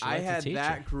 Rich. I had teacher.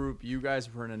 that group. You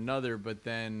guys were in another, but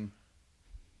then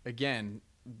again,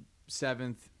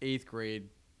 7th, 8th grade,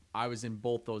 I was in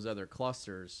both those other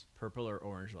clusters. Purple or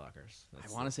orange lockers.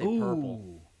 I want to say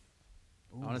purple.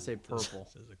 I want to say purple.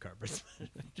 This is a carpet.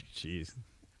 Jeez.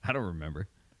 I don't remember.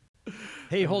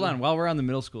 Hey, hold on. While we're on the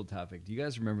middle school topic, do you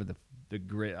guys remember the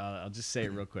great? I'll just say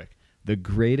it real quick. The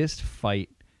greatest fight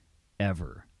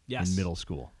ever in middle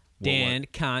school. Dan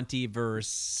Conti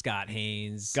versus Scott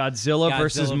Haynes. Godzilla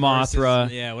versus Mothra.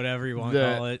 Yeah, whatever you want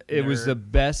to call it. It was the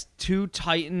best two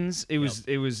titans. It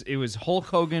was Hulk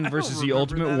Hogan versus the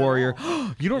Ultimate Warrior.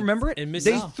 You don't remember it? And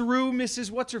they threw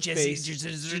Mrs. What's her face?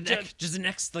 Just the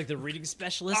next, like the reading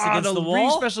specialist Ah, against the wall.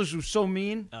 reading specialist was so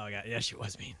mean. Oh god, yeah, she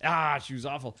was mean. She was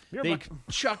awful. They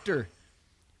chucked her.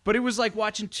 But it was like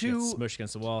watching two smushed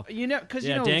against the wall. You know, because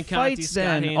Dan fights Conti,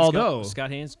 then. Haynes, although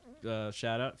Scott Haynes,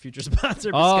 shout out, future sponsor.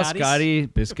 Scotty,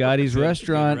 Biscotti's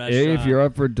restaurant. Hey, if you're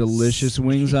up for delicious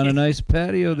wings on a nice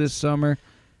patio this summer,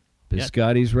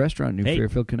 Biscotti's restaurant, New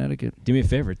Fairfield, Connecticut. Do me a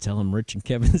favor, tell them Rich and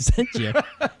Kevin sent you.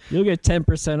 You'll get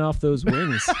 10% off those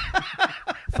wings.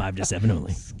 5 to 7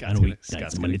 only.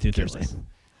 Scott's Monday through Thursday.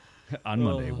 On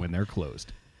Monday when they're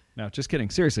closed. No, just kidding.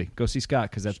 Seriously, go see Scott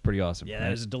because that's pretty awesome. Yeah,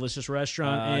 that is a delicious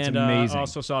restaurant. It's and amazing.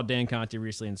 Also saw Dan Conti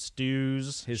recently in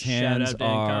Stews. His Shout hands out Dan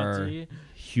are Conti.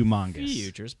 humongous.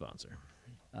 Future sponsor.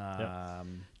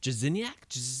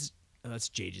 Jaziniak? That's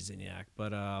Jay Jaziniak.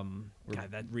 But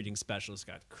God, that reading specialist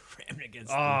got crammed against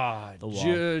the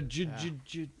wall.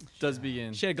 Does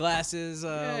begin. She had glasses.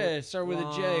 Start with a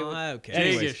J.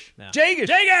 Okay. Jagish. No. Jagish!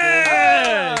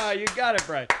 Jagish! You got it,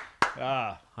 Brian.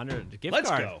 100 gift Let's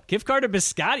card. go. Gift card to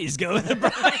Biscotti's go with the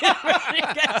Brian.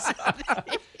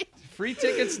 Free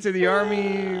tickets to the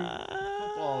Army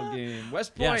football game.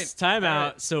 West Point. Yes,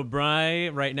 timeout. Right. So,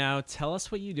 Brian, right now, tell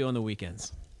us what you do on the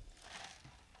weekends.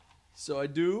 So I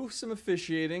do some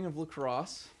officiating of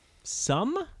lacrosse.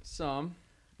 Some?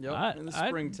 Yep, in the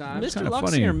springtime. Mr. kinda Luxier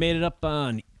funny. made it up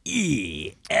on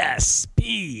ESPN.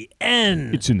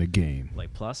 It's in the game.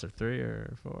 Like plus or 3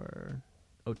 or 4,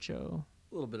 Ocho.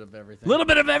 A little bit of everything. A little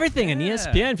bit of everything. And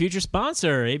ESPN, future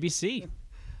sponsor, ABC.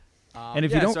 And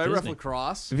if you don't, so I ref Disney.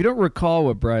 lacrosse. if you don't recall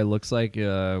what Brian looks like,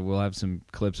 we'll have some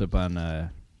clips up on I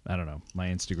don't know, my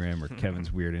Instagram or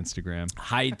Kevin's weird Instagram.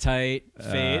 High tight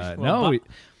fade. No,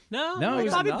 No,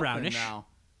 he's Bobby Nothing Brownish. now.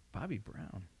 Bobby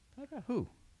Brown. Who?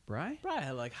 Brian? Brian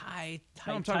had like high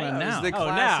No, I'm tight. talking about It was now. the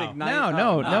classic night.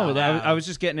 No. no. I was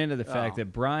just getting into the fact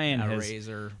that Brian A has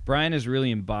razor.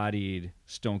 really embodied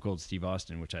Stone Cold Steve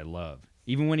Austin, which I love.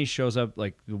 Even when he shows up,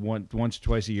 like once or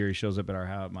twice a year, he shows up at our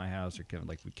house, my house, or Kevin.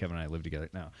 Like Kevin and I live together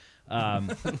now.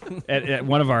 At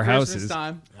one of our houses,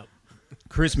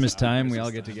 Christmas time, we all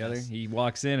get together. He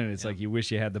walks in, and it's like you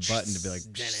wish you had the button to be like,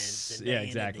 yeah,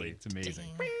 exactly. It's amazing.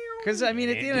 Because I mean,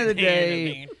 at the end of the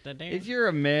day, if you're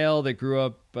a male that grew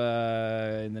up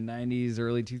in the '90s,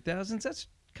 early 2000s, that's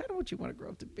kind of what you want to grow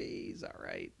up to be. He's all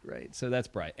right, right? So that's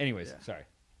Brian. Anyways, sorry,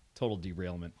 total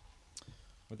derailment.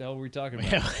 What the hell were we talking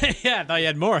about? Yeah, I thought you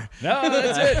had more. No,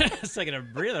 that's it. It's like a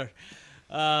breather.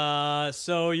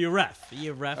 So you ref.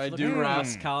 I do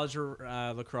lacrosse, ref. college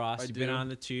lacrosse. You've been do. on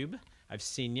the tube. I've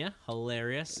seen you.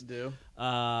 Hilarious. I do.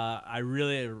 I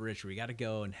really, Rich, we got to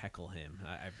go and heckle him.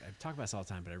 I've talked about this all the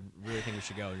time, but I really think we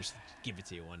should go and just give it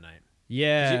to you one night.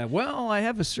 Yeah, well, I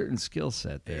have a certain skill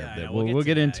set there Yeah, I that know. we'll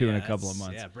get to into that. in a Yeah, couple of that's-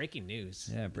 months. Yeah, breaking news.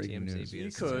 Yeah, breaking TMZ news. You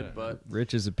beats. could, but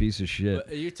Rich is a piece of shit.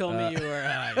 But you told me you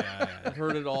were. I've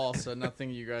heard it all, so nothing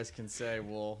you guys can say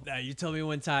will. You told me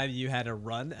one time you had to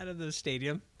run out of the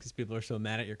stadium because people are so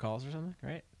mad at your calls or something,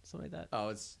 right? Something like that. Oh,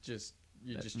 it's just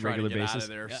you just At try to regular get out basis? of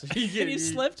there. Yeah. So And you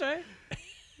slipped, right?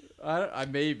 I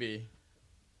maybe.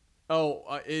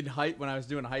 Oh, in height when I was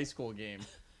doing a high school game,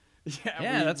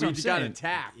 Yeah, that's what I'm we got saying.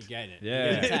 attacked. You get it. Yeah.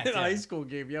 You get attacked, In a yeah. high school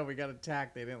game, we got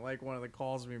attacked. They didn't like one of the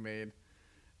calls we made,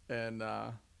 and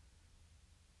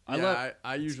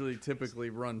I usually typically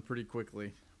run pretty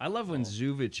quickly. I love when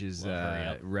Zuvich is hurry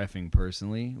up. reffing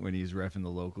personally when he's reffing the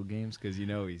local games because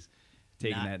he's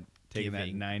taking Not that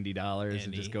giving $90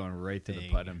 and just going right to the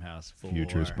anything Putnam House. for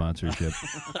Future sponsorship.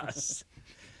 us.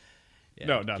 Yeah,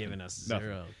 No, nothing. giving us Nothing.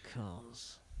 0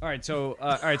 calls. All right, so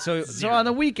on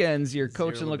the weekends you're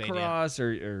coaching Zero mania. lacrosse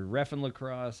or reffing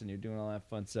lacrosse and you're doing all that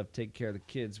fun stuff, taking care of the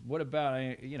kids. What about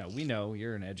we know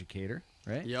you're an educator,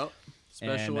 right? Yep.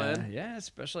 Special And, ed. Yeah,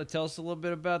 special ed. Tell us a little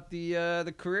bit about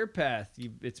the career path.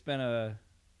 It's been a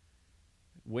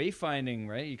wayfinding,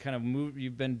 right? You kind of moved.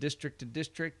 You've been district to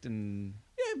district and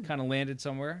kind of landed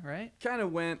somewhere, right? Kind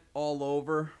of went all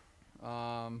over.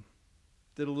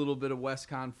 Did a little bit of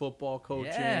WestCon football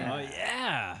coaching. Yeah. Oh,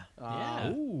 yeah. Yeah.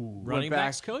 Ooh, Running back-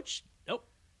 backs coach? Oh,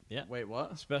 yeah. Wait,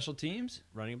 what? special teams.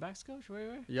 Running backs coach?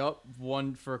 Where? Yep.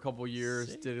 Won for a couple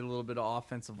years. Sick. Did a little bit of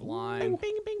offensive Bing, line.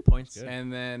 bing, bing, points. Good.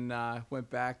 And then went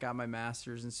back, got my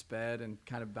master's in sped, and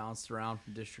kind of bounced around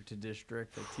from district to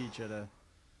district. I teach at a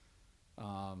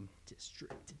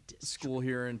District to district. school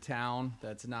here in town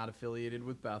that's not affiliated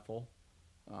with Bethel.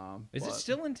 Is it but-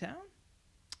 still in town?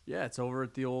 Yeah, it's over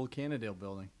at the old Cannondale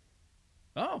building.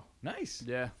 Oh, nice.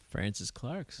 Yeah. Francis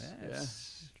Clark's.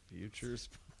 Yes. Future.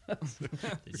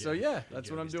 So yeah,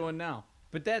 that's what I'm doing now.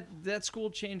 But that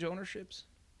school change ownerships.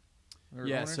 Or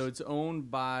Yeah, owners? so it's owned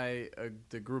by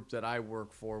the group that I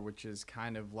work for, which is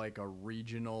kind of like a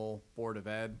regional board of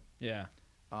ed. Yeah.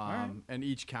 right. And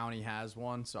each county has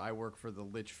one. So I work for the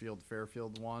Litchfield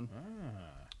Fairfield one.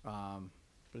 But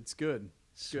it's good.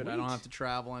 It's good. I don't Sweet. have to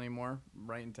travel anymore.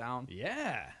 Right in town.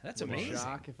 Yeah, that's Little amazing.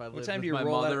 shock. If I What lived time with do you my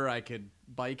roll mother, I could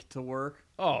bike to work.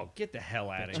 Oh, get the hell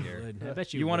out of here! Would. I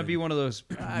bet you You want to would. be one of those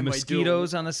I might do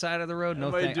mosquitoes on the side of the road? I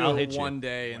No, might thank. do I'll it hit one you.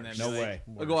 day and then No be like, way.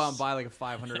 I'll go out and buy like a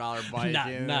 $500 bike. not,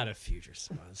 and- not a future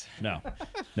sponsor.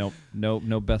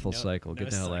 No Bethel cycle. Get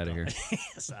the hell out of here.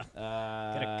 So,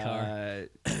 Get a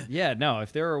car. Yeah, no.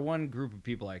 If there were one group of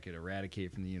people I could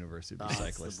eradicate from the university, it'd be Oh,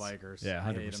 it's cyclists. the bikers. Yeah,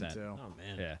 I hate 'em 100%. too. oh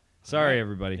man. Yeah. Sorry,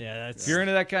 everybody. Yeah, that's If you're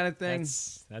into that kind of thing,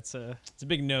 that's it's a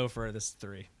big no for this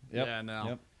 3. yep, Yeah, no.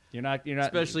 Yep. You're not.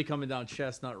 Especially coming down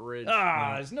Chestnut Ridge.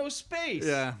 there's no space.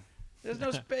 Yeah. There's no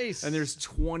space. And there's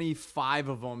 25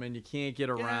 of them, and you can't get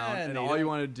around. and and they all you don't-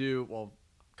 want to do, well,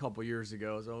 a couple years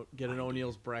ago, is get an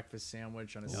O'Neill's breakfast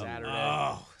sandwich on a Saturday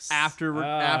Oh, after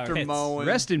it's- mowing.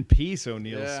 Rest in peace,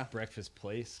 O'Neill's Yeah. breakfast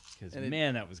place. Because And it-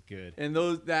 man, that was good. And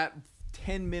that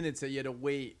 10 minutes that you had to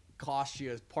wait cost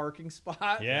you a parking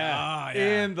spot. Yeah.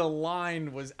 And the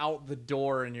line was out the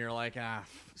door, and you're like,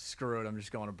 screw it. I'm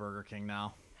just going to Burger King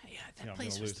now. Yeah, that You know, I'm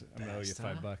place gonna was lose. the I'm gonna owe you best,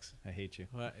 $5. I hate you.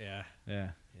 What? Yeah. Yeah.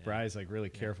 Bry's like really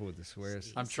careful with the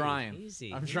swears. I'm trying.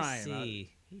 Easy. I'm trying.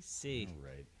 Easy. All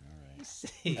right.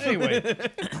 Easy. Anyway,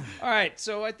 all right.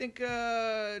 So I think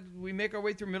we make our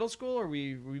way through middle school, or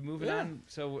we moving Yeah. on.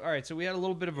 So all right. So we had a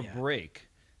little bit of a break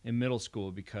in middle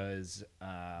school because.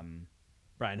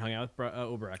 Brian hung out with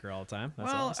Oberacker all the time.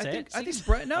 That's Well, all. Say it. I think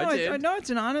Brian. No, I I did. know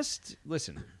it's an honest.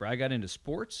 Listen, Brian got into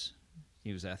sports.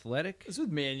 He was athletic. This was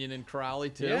Mannion and Crowley,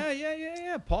 too.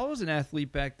 Yeah. Paul was an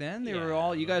athlete back then. They were Yeah,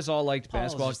 all. You guys all liked Paul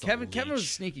was basketball. just a Kevin was leech.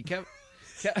 sneaky.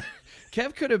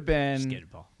 Kev could have been. Just kidding,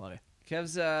 Paul. Love you.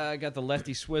 Kev's got the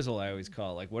lefty swizzle, I always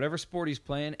call it. Like, whatever sport he's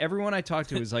playing, everyone I talk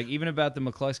to is like, even about the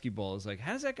McCluskey Bowl, is like,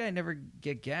 how does that guy never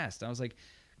get gassed? I was like,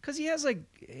 because he's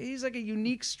like a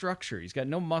unique structure. He's got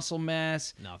no muscle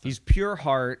mass. Nothing. He's pure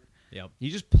heart. Yep. He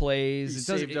just plays. You It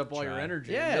doesn't- saved up all your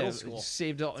energy yeah, in middle school.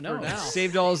 saved all now.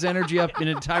 saved all his energy up an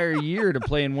entire year to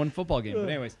play in one football game. But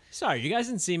anyways, Sorry, you guys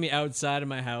didn't see me outside of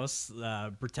my house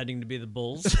pretending to be the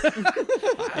Bulls.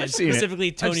 I've seen it. Specifically,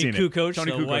 I've Tony seen it. Kukoc,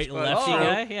 Tony the Kukoc. white lefty Oh.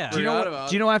 guy. Yeah. Do you know? Forgot What, about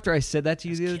do you know? After I said that to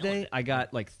you the other killing day, I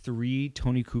got like 3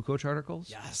 Tony Kukoc articles.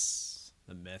 Yes.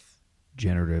 The myth.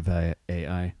 Generative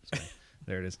AI. Sorry.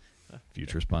 There it is.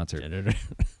 Future sponsor.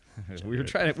 We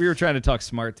were trying to talk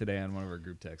smart today on one of our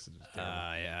group texts. It was terrible.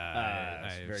 Yeah.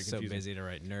 it's I very was so confusing. busy to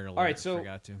write nerd alert. All right, so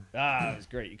forgot to. it was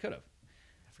great. You could have.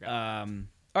 I forgot.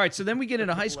 All right, so then we get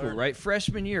into high school, right?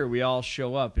 Freshman year, we all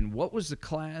show up, and what was the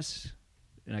class?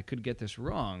 And I could get this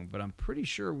wrong, but I'm pretty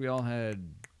sure we all had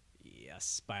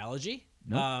Yes, biology.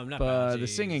 Nope, Not the biology.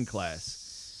 singing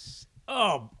class.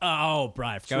 Oh,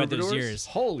 Brian, I forgot about those Troubadours? years.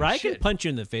 Holy Brian, I shit. could punch you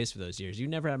in the face for those years. You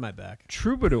never had my back.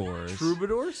 Troubadours.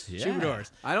 Troubadours? Yeah.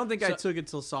 Troubadours. I don't think I took it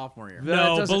till sophomore year. That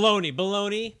No, doesn't-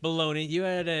 baloney.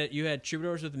 You had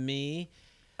troubadours with me.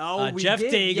 Oh, we Jeff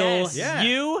did, Daigle, yes. Yeah.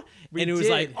 you, We and it was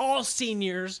like did. all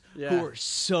seniors Yeah. who were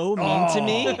so mean to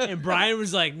me. And Brian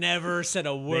was like, never said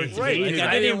a word to Right, me. Like, because I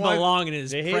I didn't didn't even want- belong in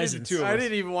his they hated the presence. two of I us.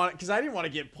 didn't even want because I didn't want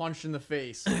to get punched in the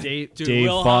face. Dave, Dude, Dave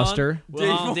Will Foster. Dave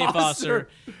Foster. Foster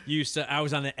used to. I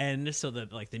was on the end, so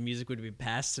that like the music would be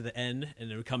passed to the end,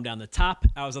 and it would come down the top.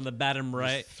 I was on the bottom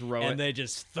right, throw and it. they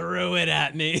just threw it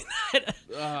at me.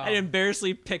 I'd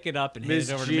embarrassly pick it up and hand Ms.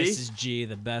 it over G? to Mrs. G,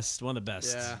 the best, one of the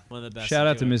best, Yeah. one of the best. Shout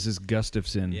out to do it. Mrs.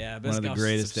 Gustafson. Yeah, one of the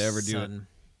greatest to ever do it. it.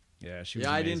 Yeah, she was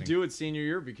Yeah, I amazing. didn't do it senior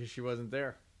year because she wasn't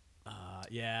there.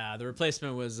 Yeah, the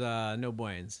replacement was no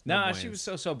Boyens. Nah, she was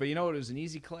so. But you know what? It was an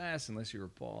easy class unless you were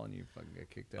Paul and you fucking got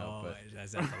kicked out. Oh, but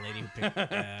is that the lady who picked? Oh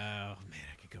man,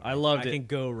 I could go. I right- loved I it. can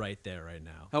go right there right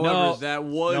now. However, No, that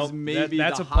was nope, maybe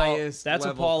that's the a Paul- highest. that's a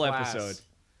level Paul class episode.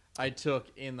 I took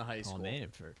in the high Oh school. man,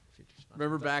 for future sponsor.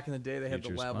 Remember back in the day, they had the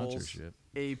Future levels, sponsorship.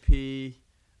 AP,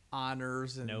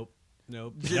 honors, and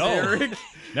Nope. generic.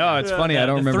 No, it's funny. I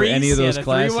don't The remember threes, any of those the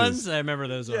classes. 3 ones. I remember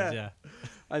those Yeah. ones. Yeah.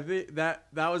 I think that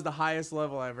was the highest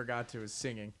level I ever got to was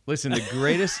singing. Listen, the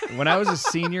greatest when I was a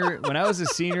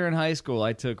senior in high school,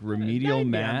 I took remedial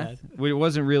math. Well, it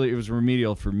wasn't really it was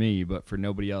remedial for me, but for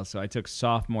nobody else. So I took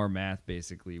sophomore math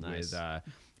basically Nice. with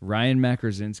Ryan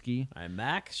Makarzinski I'm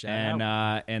Mac. Shout and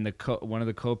out. and the one of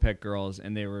the Kopek girls,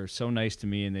 and they were so nice to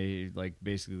me, and they like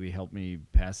basically helped me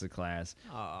pass the class.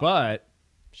 Aw. But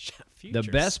the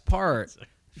Future best part, sponsor.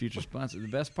 future sponsor, the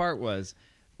best part was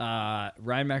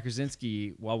Ryan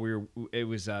Makarzinski. While it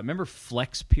was remember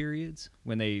flex periods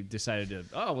when they decided to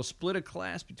we'll split a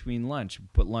class between lunch,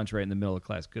 put lunch right in the middle of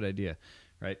class. Good idea,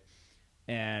 right?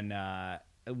 And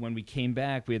when we came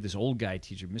back, we had this old guy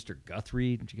teacher, Mr.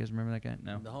 Guthrie. Do you guys remember that guy?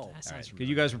 No. No. All That sounds right. 'Cause familiar.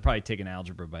 you guys were probably taking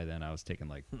algebra by then. I was taking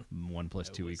like 1 +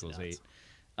 2 was = nuts.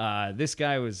 8. This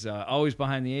guy was always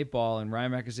behind the 8 ball, and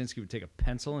Ryan Makarzinski would take a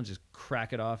pencil and just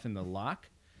crack it off in the lock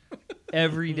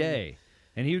every day.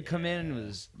 And he would come in with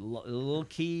his little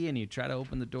key, and he'd try to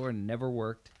open the door, and it never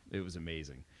worked. It was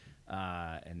amazing.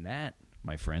 And that,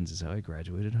 my friends, is how I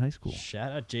graduated high school.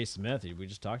 Shout out Jay Smith. We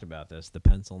just talked about this. The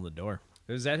pencil in the door.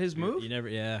 Was that his move? You never.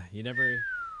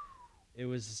 It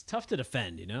was tough to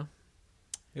defend. You know.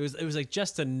 It was like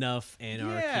just enough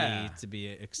anarchy Yeah. to be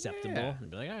acceptable. Yeah. And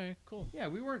be like, all right, cool. Yeah,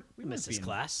 we weren't Miss this being-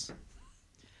 class.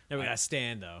 Never got to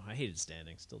stand though. I hated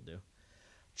standing. Still do.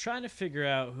 Trying to figure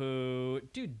out who.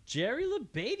 Dude, Jerry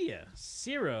LaBadia.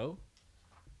 0.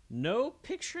 No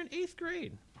picture in 8th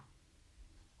grade.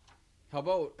 How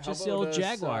about Just the old us,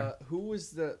 Jaguar. who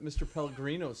was the Mr.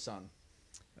 Pellegrino's son?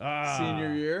 Ah.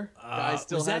 Senior year, guy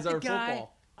still was that has the our guy?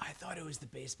 football. I thought it was the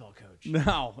baseball coach.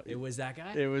 No, It was that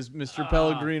guy? it was Mr.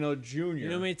 Pellegrino Jr. You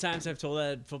know how many times I've told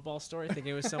that football story thinking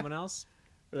it was someone else?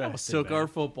 Yeah, Almost took bad. our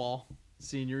football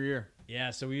senior year.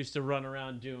 Yeah, so we used to run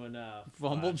around doing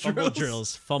Fumble fumble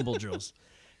drills.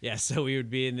 Yeah, so we would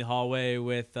be in the hallway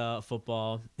with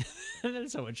football, and then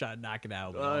someone tried to knock it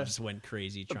out. We all just went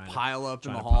crazy trying to Pile up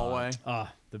in trying the to pile hallway.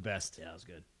 The best. Yeah, it was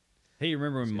good. Hey, you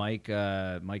remember when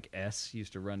Mike S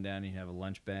used to run down and he'd have a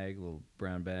lunch bag, a little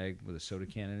brown bag with a soda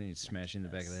can in it, and he'd smash it in the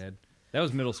back of the head? That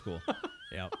was middle school.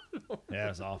 Yep, Yeah, it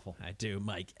was awful. I do.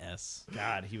 Mike S.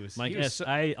 God, he was Mike he was S. so-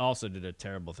 I also did a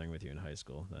terrible thing with you in high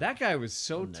school. that guy was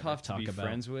so We'll never tough to talk be about.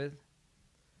 friends with.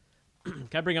 Can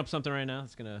I bring up something right now?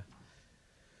 It's gonna.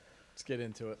 Let's get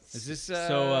into it. Is this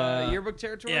So, yearbook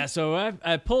territory? Yeah, so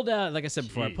I pulled out, like I said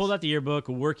before, I Jeez. pulled out the yearbook,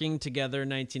 Working Together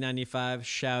 1995.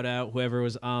 Shout out whoever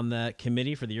was on that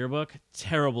committee for the yearbook.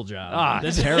 Terrible job.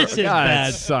 This is God,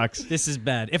 bad. that sucks. This is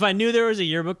bad. If I knew there was a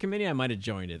yearbook committee, I might have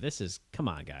joined it. This is, come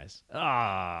on, guys.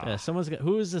 Yeah, someone's got,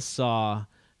 who is the saw?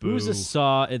 Who's the Boo.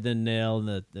 saw and the nail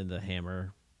and the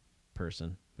hammer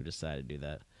person who decided to do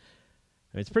that?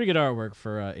 I mean, it's pretty good artwork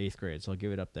for 8th grade, so I'll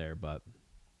give it up there, but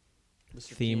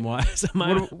Mr. theme wise,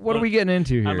 What are we getting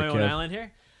into here, on my own Kev? island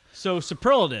here? So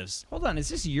superlatives. Hold on, is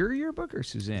this your yearbook or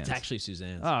Suzanne's? It's actually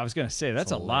Suzanne's. Oh, I was gonna say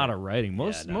that's a lot of writing.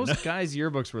 Most no, most guys'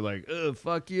 yearbooks were like, "Ugh,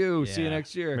 fuck you. See you Yeah.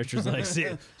 next year." Richard's like,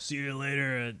 see you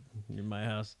later at my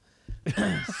house.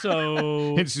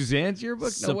 So In Suzanne's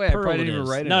yearbook? No way. I probably didn't even superlatives.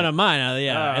 write it. No, mine.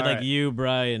 Yeah, Oh, I had all like right. you,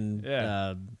 Brian,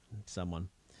 Yeah. someone.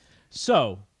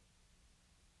 So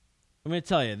I'm gonna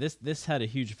tell you this had a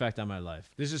huge effect on my life.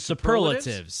 This is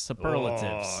Superlatives.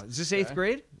 Oh, is this 8th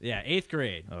grade? Yeah, 8th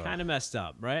grade. Kind of messed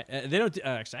up, right? They don't.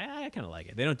 Actually, I kind of like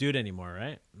it. They don't do it anymore,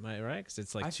 right? Am I right? Because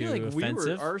it's like I too feel like offensive.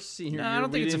 we were our senior No, year. I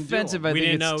don't think we it's didn't do offensive. them. I We think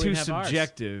didn't know it's we'd too have ours.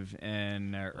 subjective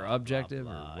and or objective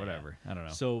blah, or whatever. I don't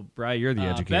know. So, Brian, you're the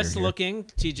educator. best here. looking,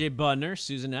 T.J. Budner,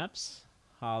 Susan Epps,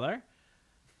 holler.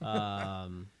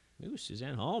 Ooh,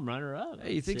 Suzanne Holm, runner up.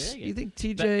 Hey, you think Sig. you think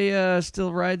TJ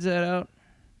still rides that out?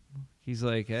 He's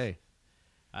like, hey,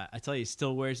 I tell you, he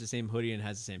still wears the same hoodie and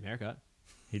has the same haircut.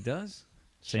 He does.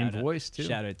 Same voice, too.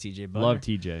 Shout out TJ Butler. Love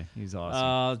TJ. He's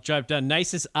awesome. Drive down.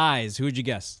 Nicest eyes. Who would you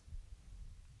guess?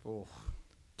 Oh.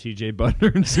 TJ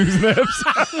Butler and Susan Epps.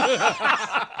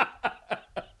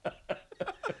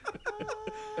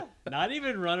 Not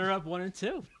even runner-up 1 and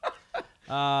 2.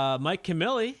 Mike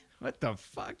Camilli. What the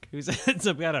fuck? Who's in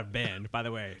some kind of band, by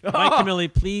the way. Mike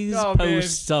Camilli, please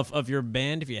post stuff of your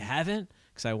band if you haven't,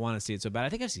 because I want to see it so bad. I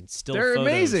think I've seen still They're photos.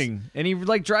 amazing. And he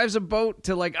like drives a boat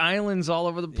to like islands all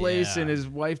over the place, Yeah. and his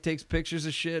wife takes pictures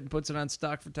of shit and puts it on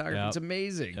stock photography. Yep. It's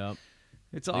amazing. Yep.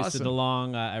 It's Lisa awesome.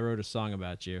 DeLong, I wrote a song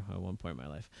about you at one point in my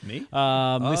life. Me? Lisa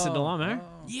DeLong, remember?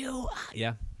 You.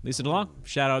 Yeah. Lisa DeLong.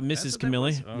 Shout out Mrs. what that Camilli.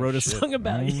 was? Oh, wrote a shit. song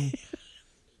about you.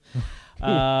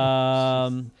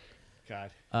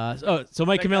 God. So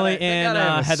Mike Camilli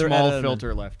and Heather small Edelman.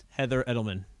 filter left. Heather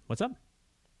Edelman. What's up?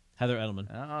 Heather Edelman.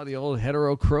 Oh, the old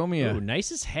heterochromia. Ooh,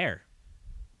 nicest hair.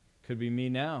 Could be me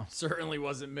now. Certainly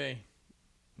wasn't me.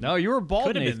 No, you were bald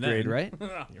in Could've 8th been grade, then.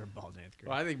 right? You're bald in 8th grade.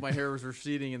 Well, I think my hair was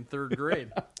receding in 3rd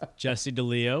grade. Jesse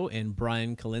DeLeo and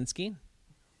Bryan Kalinsky.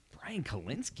 Brian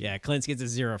Kalinsky. Yeah, Kalinsky gets a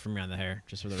 0 from me on the hair,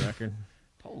 just for the record.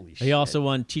 Holy shit. He also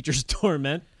won Teacher's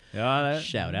Torment. Yeah,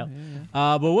 Shout out.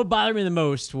 But what bothered me the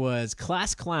most was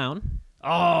Class Clown.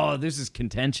 Oh, this is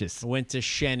contentious. Went to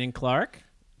Shannon Clark.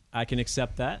 I can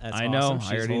accept that. That's I awesome. know. I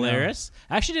She's already know. hilarious.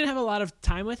 I actually didn't have a lot of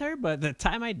time with her, but the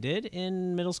time I did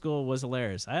in middle school was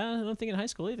hilarious. I don't think in high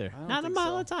school either. Not a think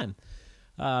mile so. of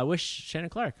time. Wish Shannon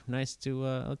Clark. Nice to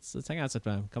let's hang out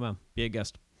sometime. Come on, be a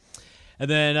guest. And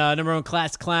then number 1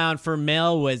 class clown for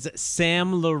male was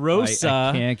Sam LaRosa.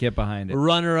 I can't get behind it.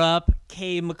 Runner up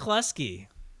Kay McCluskey.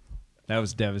 That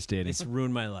was devastating. It's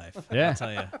ruined my life. Yeah. I'll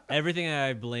tell you. Everything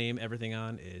I blame everything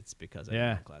on, it's because I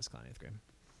Yeah. won class clown 8th grade.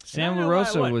 Sam I don't know why I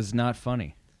LaRosa would. was not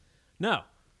funny. No.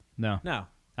 No.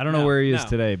 I don't No, know where he is no.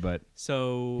 today, but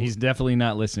So he's definitely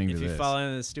not listening to if you this. follow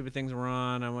any of the stupid things we're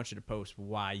on, I want you to post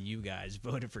why you guys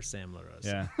voted for Sam LaRosa.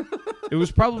 Yeah. It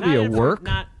was probably Not a even work.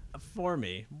 not for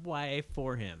me. Why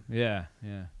for him? Yeah.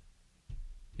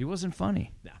 He wasn't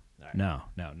funny. No. All right.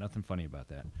 No, nothing funny about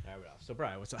that. All right, well, so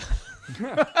Bryan, what's up?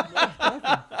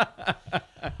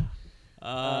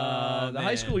 The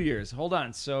high school years. Hold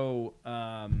on. So,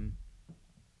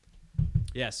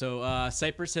 Yeah, so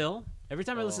Cypress Hill. Every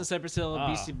time I listen to Cypress Hill,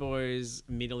 Beastie Boys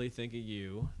immediately think of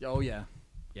you. Oh, yeah.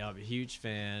 Yeah, I'm a huge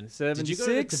fan. 76ers. Did you go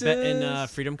to the Tibetan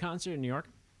Freedom concert in New York?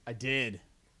 I did.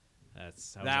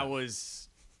 That was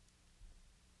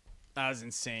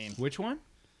insane. which one?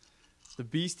 The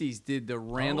Beasties did the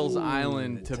Randall's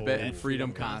Island Tibetan Freedom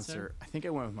Freedom concert? concert. I think I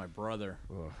went with my brother.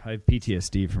 Oh, I have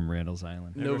PTSD from Randall's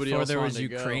Island. Nobody Before else there was wanted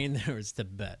to go. Ukraine, there was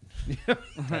Tibet,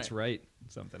 That's right.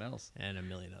 Something else. and a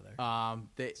million other.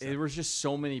 There was just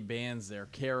so many bands there.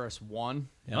 KRS-One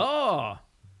Yep. Oh,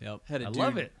 Yep. had a I dude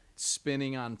love it.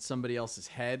 spinning on somebody else's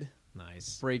head,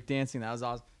 Nice. breakdancing. That was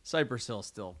awesome. Cypress Hill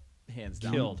still hands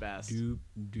down Killed. the best. Doop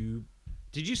doop.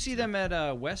 did you see them at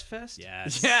Westfest?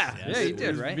 Yes. Yeah. Yes. Yeah, you It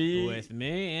did, was right? me. With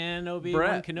me and Obi-Wan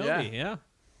Brett, Kenobi. Yeah.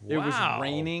 It was Wow.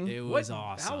 raining. It was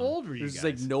awesome. How old were It you was guys?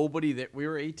 like nobody that we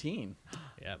were 18.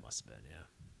 Yeah, it must have been. Yeah.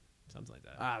 Something like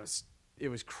that. It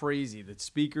was crazy. The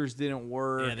speakers didn't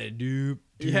work. Yeah, they doop.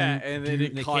 Yeah, and then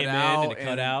it they cut came out, in and it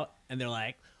cut and- out, and they're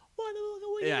like, "What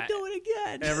are Yeah. you doing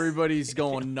again?" Everybody's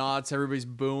going nuts. Everybody's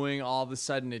booing. All of a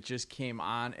sudden, it just came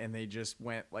on, and they just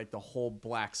went like the whole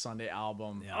Black Sunday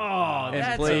album. Yeah. Oh, And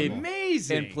that's played-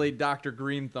 amazing. And played Dr.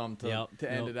 Green Thumb to Yep,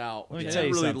 end yep. it out. Let me which tell I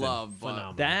you really something. love. But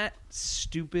Phenomenal. that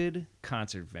stupid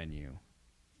concert venue.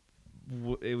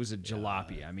 It was a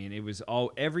jalopy. I mean, it was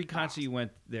every concert you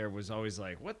went there was always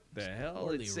like, what the hell?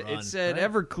 Poorly It run, said right?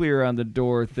 Everclear on the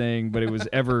door thing, but it was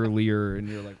Everlear, and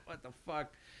you're like, what the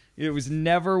fuck? It was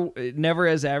never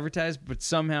as advertised, but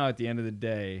somehow at the end of the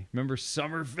day, remember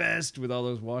Summerfest with all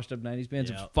those washed up 90s bands?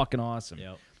 It was Yep. fucking awesome.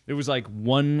 Yep. It was like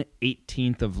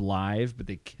 1/18th of live, but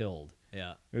they killed.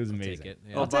 Yeah. It was I'll amazing. Take it.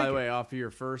 Yeah. Oh, by take the it. way, off of your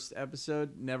first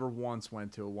episode, never once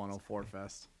went to a 104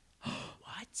 Fest.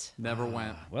 What? Never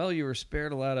went. Well, you were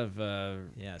spared a lot of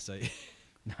Yeah. So.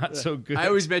 not so good. I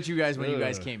always met you guys when you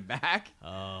guys Ugh. came back,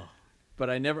 Oh. but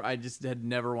I just had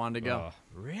never wanted to go. Oh,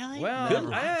 Really? Well,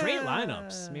 Good, I- great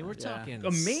lineups. I mean, we're Yeah. talking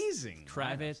amazing.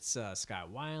 Kravitz,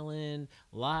 Scott Weiland,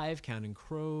 live, Counting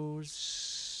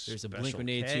Crows. There's a Special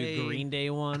Blink-182 K. Green Day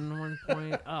one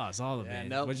point. Oh, it's all the Yeah, bands.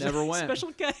 nope, What'd you never say? went.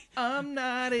 Special K. I'm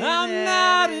not an I'm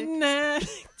not addict. an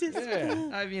addict.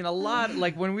 Yeah. I mean, a lot.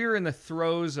 Like when we were in the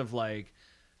throes of like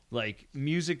like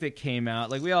music that came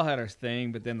out. Like we all had our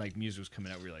thing, but then like music was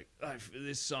coming out. We were like,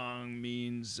 this song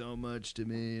means so much to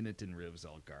me, and it didn't really. It was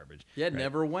all garbage. Yeah, it right?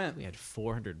 never went. We had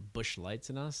 400 Busch Lights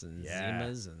in us and Yeah.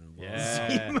 Zimas and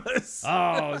Zimas.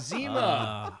 Oh,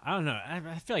 Zima. I don't know. I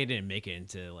feel like I didn't make it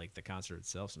into like the concert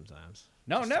itself sometimes.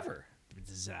 No, never. A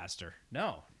disaster.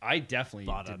 No, I definitely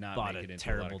Bought did not a make it into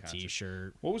terrible a lot of concerts.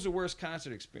 T-shirt. What was the worst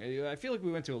concert experience? I feel like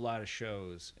we went to a lot of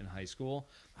shows in high school,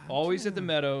 always at the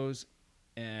Meadows,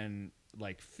 and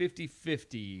like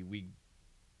 50-50 we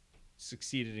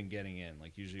succeeded in getting in.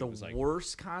 Like usually The it was like,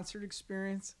 worst concert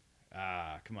experience?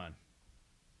 come on. I'm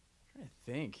trying to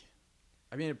think.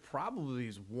 I mean, it probably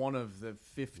is one of the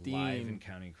 15. Live and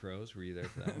Counting Crows. Were you there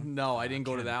for that one? No, I didn't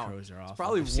go to Counting that one. Crows are It's awful.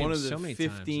 probably I've seen one them of the so many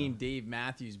 15 times, Dave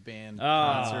Matthews Band Oh,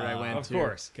 concert I went of to.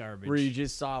 course. Garbage. Where you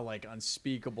just saw like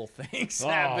unspeakable things Oh,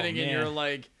 happening, and man. you're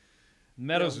like,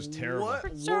 Meadows was terrible. What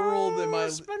world am I?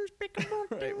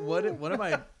 Right, what am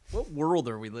I? What world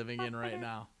are we living in right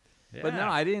now? But no,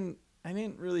 Yeah. I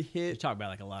didn't really You hit. talk about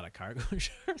like a lot of cargo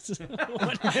shirts.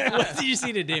 what did you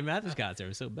see at Dave Matthews concert? It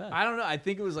was so bad. I don't know. I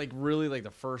think it was like really like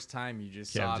the first time you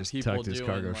just saw Kev just people tucked his doing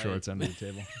cargo like, shorts under the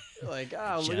table. like,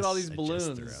 oh, look at all these I just balloons,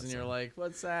 threw and out you're some. like,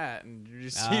 what's that? And you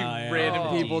just Oh, see yeah. random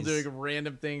Oh, people geez. doing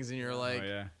random things, and you're like, Oh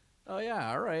yeah. oh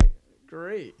yeah, all right,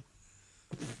 great.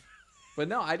 But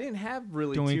no, I didn't have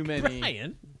really Doink.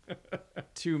 Bryan.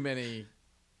 too many.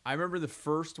 I remember the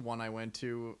first one I went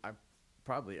to.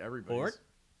 Probably everybody's. Horde?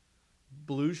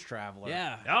 Blues Traveler.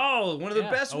 Yeah. Oh, one of the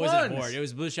Yeah. best Oh, ones. was it Horde? It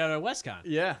was Blue Shadow at WestCon.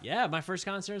 Yeah. Yeah, my first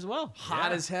concert as well.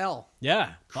 Hot Yeah. as hell.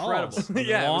 Yeah. Incredible. Balls. On the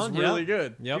Yeah, it was lawn, really yep.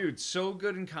 good. Yep. Dude, so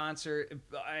good in concert.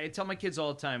 I tell my kids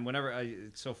all the time,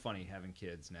 it's so funny having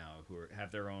kids now who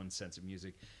have their own sense of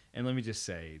music. And let me just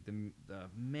say,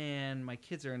 my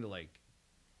kids are into like,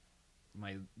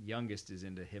 my youngest is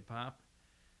into hip hop.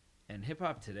 And hip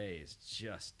hop today is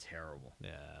just terrible. Yeah.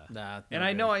 Nah, And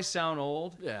I know I sound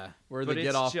old. Yeah, where But they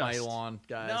it's get off my just- lawn,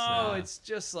 guys. No, Nah. it's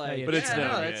just like, But it's yeah, no no,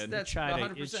 good. that's You that's try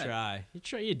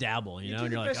 100%. you dabble, you know, do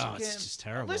and the you're like, best you oh, it's can. just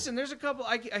terrible. Listen, there's a couple.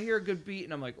 I hear a good beat,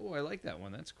 and I'm like, oh, I like that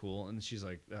one. That's cool. And she's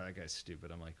like, oh, that guy's stupid.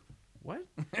 I'm like, what?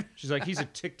 She's like, he's a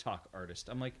TikTok artist.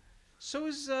 I'm like, so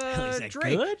is Is that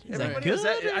Drake. good? Is that Everybody is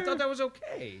that. good, I or- thought that was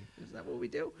okay. Is that what we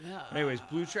do? Yeah. Anyways,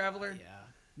 Blue Traveler. Yeah.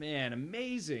 Man,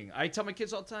 amazing. I tell my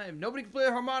kids all the time, nobody can play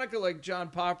the harmonica like John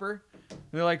Popper. And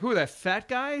they're like, who, that fat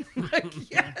guy? I'm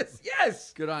like,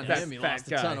 yes. Good on That him. He fat lost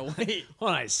guy. a ton of weight.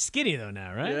 Well, he's skinny though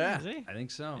now, right? Yeah. Is he? I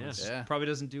think so. Yeah. It's- Yeah. Probably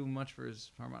doesn't do much for his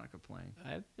harmonica playing.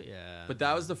 Yeah. But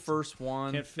that was the first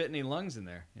one. Can't fit any lungs in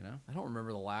there, you know? I don't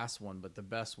remember the last one, but the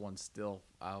best one still.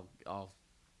 I'll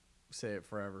say it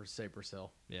forever. Cypress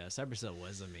Hill. Yeah, Cypress Hill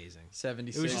was amazing.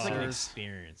 76ers. It was just like an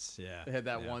experience. Yeah. They had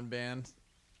that Yeah. one band.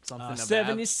 Something of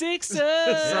 76ers. Something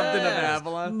of Yes.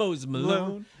 Avalon. Moses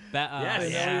Malone. Yes. Yeah,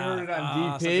 we heard it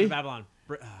on Something DP. of Babylon.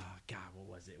 God, what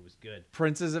was it? It was good.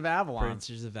 Princes of Avalon.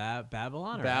 Princes of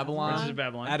Babylon. Or Babylon. Princes of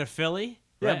Babylon. Out of Philly.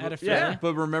 Yeah, Right? Out of Philly. yeah.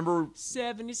 But remember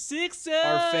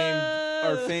 76ers.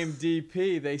 our famed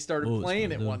DP? They started Moses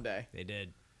playing it Malone. one day. They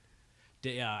did.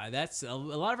 Yeah, that's a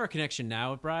lot of our connection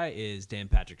now with Bryan is Dan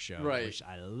Patrick's show, Right. which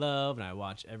I love and I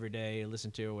watch every day, listen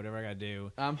to, whatever I gotta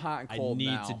do. I'm hot and I cold need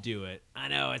now. to do it. I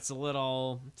know it's a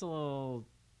little.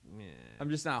 Yeah, I'm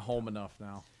just not home enough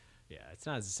now. yeah, it's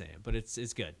not the same, but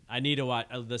it's good. I need to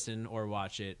listen or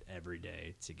watch it every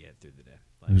day to get through the day.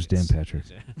 Like, Who's Dan it's-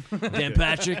 Patrick? Dan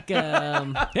Patrick.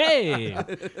 Hey,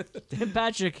 Dan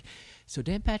Patrick. So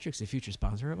Dan Patrick's a future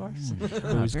sponsor of ours.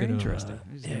 Who's very gonna, interesting.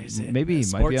 he's a Maybe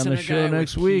he might be Sports on the Center show guy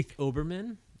next with week. Keith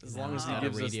Oberman. As long as he He's got a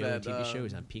gives us radio and that TV show.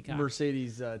 He's on Peacock.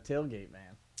 Mercedes tailgate,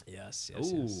 man. Yes.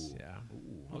 Ooh. Yeah.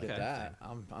 Look Okay. at that.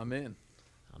 I'm in.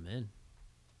 I'm in.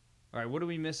 All right, what are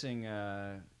we missing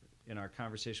in our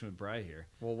conversation with Bryan here?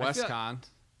 Well, I feel- WestCon.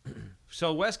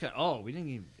 So WestCon. Oh, we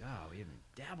haven't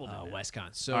dabbled in it. WestCon.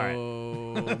 So,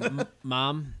 All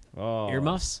Mom, Oh.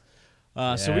 earmuffs.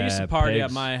 So we used to Yeah, party at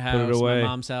pigs. my Put it house, my away.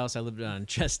 mom's house. I lived on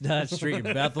Chestnut Street in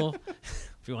Bethel.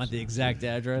 If you want the exact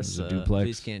address, It was a duplex.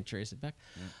 please can't trace it back.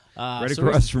 Right so we-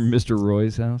 across from Mr.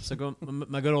 Roy's house. So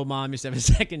my good old mom used to have a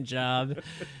second job,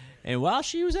 and while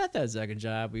she was at that second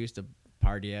job, we used to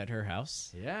party at her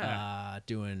house. Yeah.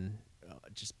 Doing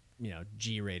just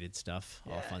G-rated stuff,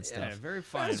 all fun stuff. Yeah, very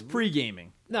fun. That's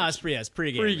pre-gaming. No, it's pretty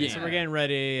gaming. Pre-game. So we're getting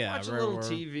ready. Watch a we're, little we're,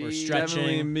 TV. We're Definitely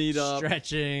stretching, meet up.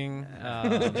 stretching, Drink a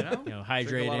lot of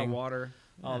hydrating, water.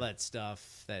 all that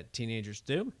stuff that teenagers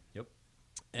do. Yep.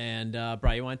 And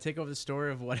Bryan, you want to take over the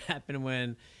story of what happened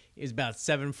when it was about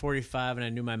 7:45 and I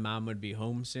knew my mom would be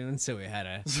home soon, so we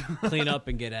had to clean up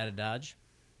and get out of Dodge.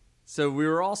 So we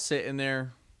were all sitting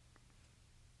there.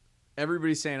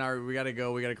 Everybody's saying, "All right, we got to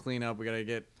go. We got to clean up. We got to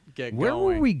get Where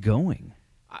going." were we going?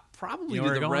 Probably You know to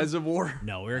where the we're going? reservoir.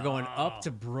 No, we were going up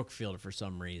to Brookfield for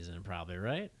some reason, probably,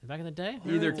 right? Back in the day?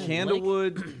 Either Lake?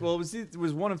 Candlewood. Well, it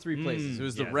was one of three places. It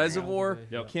was the reservoir,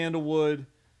 Candlewood,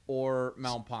 or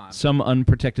Mount Pond. Some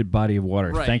unprotected body of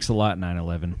water. Right. Thanks a lot,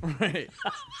 9/11. Right.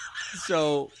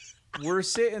 So we're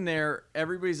sitting there.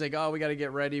 Everybody's like, "Oh, we got to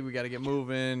get ready. We got to get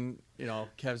moving." You know,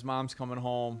 Kev's mom's coming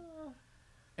home,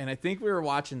 and I think we were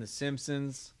watching The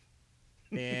Simpsons,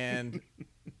 and.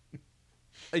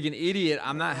 Like an idiot,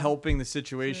 I'm not helping the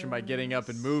situation by getting up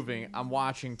and moving. I'm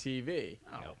watching TV.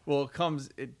 Oh. Well,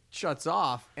 it shuts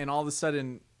off, and all of a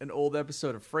sudden, an old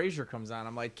episode of Frasier comes on.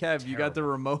 I'm like, Kev, you got the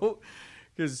remote?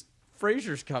 Because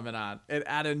Frasier's coming on. And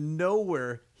out of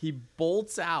nowhere, he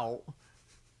bolts out,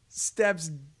 steps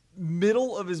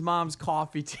middle of his mom's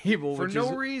coffee table. For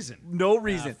no reason. No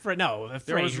reason.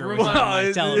 There was room room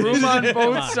on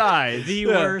both sides. The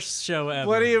worst show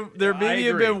ever. There maybe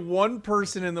have agree. been one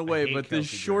person in the way, but the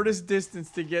Kelsey shortest distance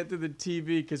to get to the TV,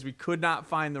 because we could not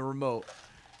find the remote,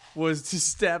 was to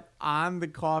step on the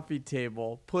coffee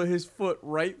table, put his foot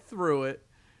right through it,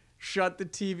 shut the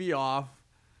TV off,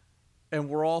 and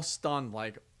we're all stunned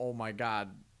like, oh my God,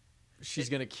 she's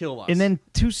going to kill us. And then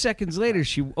 2 seconds later,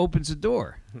 she opens the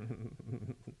door.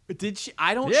 Did she?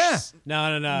 I don't. Yeah. No. I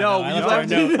I left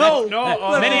left her a note.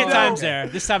 no. Many no. times there.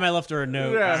 This time I left her a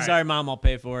note. Yeah. Sorry, Mom, I'll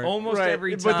pay for it. Almost Right.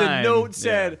 every time. But the note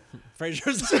said,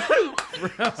 Frasier's.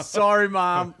 sorry,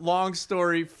 Mom. Long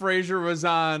story. Frasier was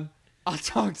on. I'll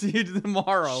talk to you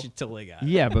tomorrow. She totally got it.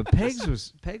 Yeah, but Pegs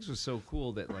was so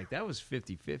cool that like that was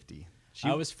 50-50.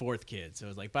 I was fourth kid, so it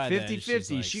was like by then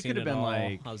 50-50. like, She seen could have it been all.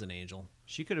 like- I was an angel.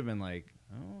 She could have been like,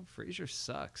 "Oh, Frasier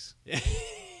sucks." I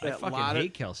That fucking lot of-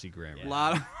 hate Kelsey Grammer.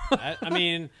 lot of I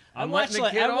mean, I I'm letting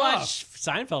watched the kid I off. watched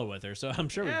Seinfeld with her, so I'm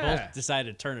sure we Yeah. both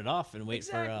decided to turn it off and wait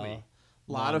Exactly.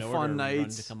 for Lot Law of and fun Order nights. run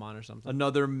to come on or something.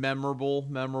 another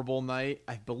memorable night.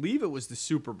 I believe it was the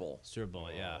Super Bowl. Super Bowl,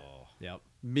 yeah. Yep.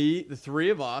 Me, the three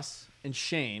of us, and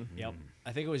Shane. Yep.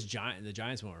 I think it was the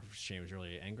Giants one where Shane was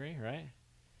really angry, right?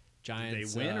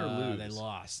 Giants. win or lose? They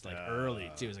lost like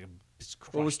early too. It was like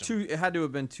Well, it was It had to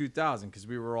have been 2000 because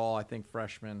we were all, I think,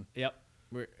 freshmen. Yep.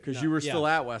 Because you were still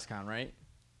at WestCon, right?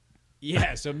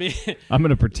 Yeah. So me. I'm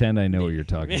gonna pretend I know what you're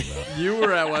talking about. You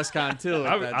were at WestCon too.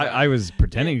 At that time. I was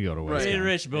pretending to go to West. Me and Ham.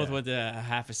 Rich both went to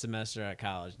half a semester at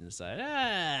college and decided,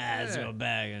 let's go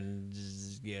back and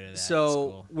just get to that So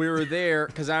school. we were there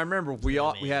because I remember we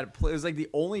had it was like the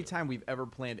only time we've ever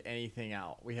planned anything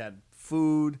out. We had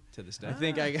food To this day. I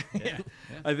think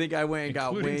I think I went and got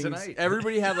Including wings. tonight.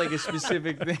 Everybody had like a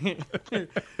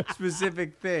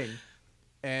specific thing,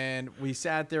 and we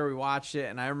sat there, we watched it,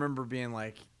 and I remember being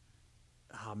like,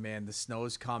 "Oh man, the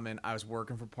snow's coming." I was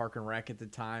working for Park and Rec at the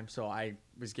time, so I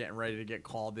was getting ready to get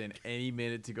called in any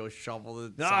minute to go shovel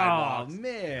the Oh sidewalks.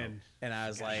 man! And I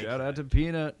was like, Shout out to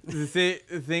Peanut. the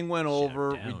thing went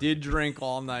over. We down. did drink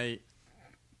all night,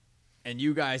 and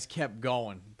you guys kept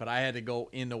going, but I had to go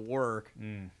into work.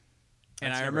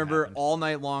 And I never remember happened. all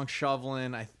night long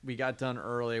shoveling. We got done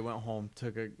early, went home,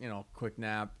 took a quick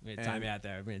nap. We had time me out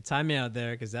there. Time me out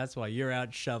there because that's why you're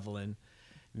out shoveling.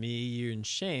 Me, you, and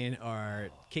Shane are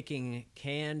kicking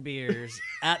canned beers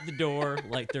at the door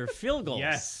like they're field goals.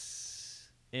 Yes.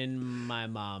 In my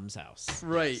mom's house.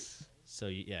 Right. So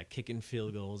yeah, kicking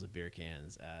field goals of beer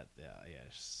cans at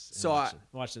yes. And So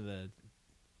watching the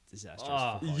disastrous.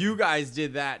 Oh. football You game. guys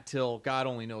did that till God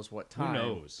only knows what Who time.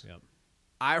 knows?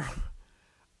 Yep.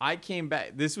 I came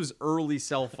back. This was early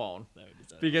cell phone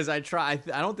because I tried.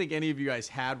 I don't think any of you guys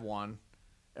had one,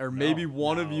 or maybe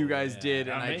one of you guys did,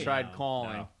 and Not I me. tried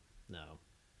calling. No.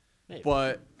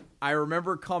 But I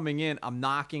remember coming in. I'm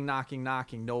knocking.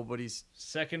 Nobody's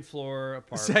Second floor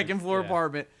apartment. second floor Yeah.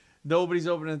 apartment. Nobody's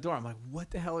opening the door. I'm like,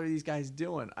 what the hell are these guys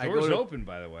doing? I Door's go to, open,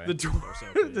 by the way. The door,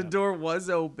 the door was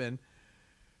open.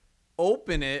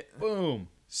 Open it. Boom.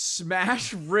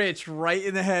 Smash Rich right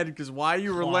in the head because while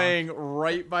you were Clonk. laying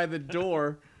right by the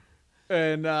door,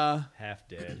 and Half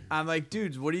dead. I'm like,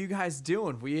 dudes, what are you guys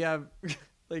doing? We have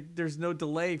like, there's no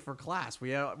delay for class.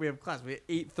 We have class. We have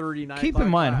 8:30, 9 Keep in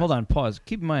mind, class. hold on, pause.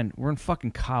 Keep in mind, we're in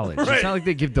fucking college. Right. It's not like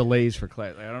they give delays for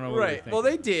class. Like, I don't know. What Right. Well,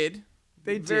 they did.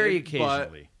 They very did, but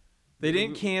occasionally. they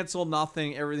didn't cancel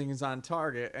nothing. Everything is on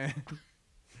target. And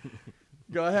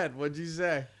go ahead. What'd you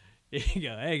say? You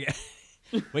go, hey,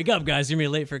 wake up, guys. You're going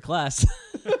to be late for class.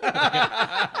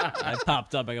 I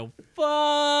popped up. I go,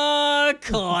 fuck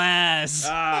class.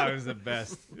 Ah, it was the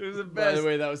best. It was the By best. the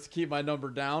way, that was to keep my number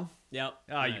down. Yep.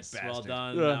 Oh, you nice. Well bastard.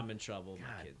 done. Yeah. I'm in trouble,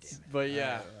 my kids. But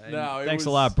yeah, no. It Thanks was,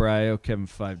 a lot, Bryan. I owe Kevin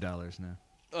 $5 now.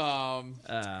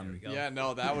 Go. Yeah,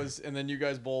 no, that was, and then you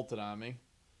guys bolted on me.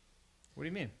 What do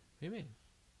you mean? What do you mean?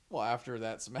 Well, after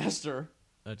that semester,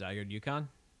 Oh, did I go to UConn?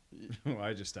 Well,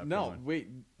 I just stopped. No, going. wait.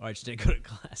 Oh, I just didn't go to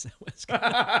class at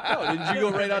Wisconsin. No, didn't you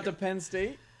go right out to Penn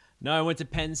State? No, I went to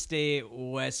Penn State,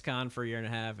 Wisconsin for a year and a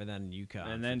half, and then UConn.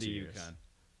 And then for to 2 years. UConn.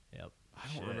 Yep.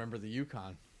 I don't remember the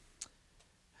UConn.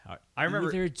 I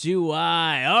remember. Neither do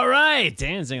I. All right.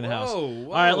 Dan's in the house. Whoa.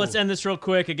 All right, let's end this real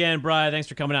quick. Again, Bryan, thanks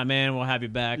for coming out, man. We'll have you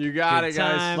back. You got Good it,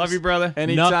 guys. times. Love you, brother.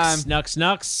 Anytime.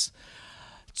 Nux.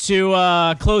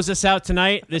 To close us out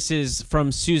tonight, this is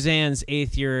from Suzanne's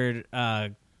eighth grade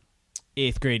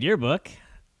yearbook.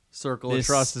 Circle This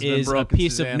of Trust has been is broken. a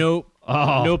piece Suzanne. of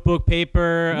notebook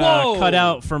paper Whoa. cut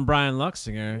out from Bryan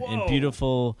Luxinger in Whoa.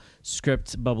 beautiful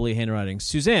script, bubbly handwriting.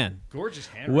 Suzanne, Gorgeous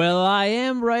handwriting. well, I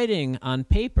am writing on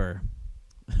paper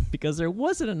because there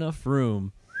wasn't enough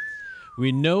room.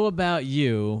 We know about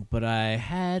you, but I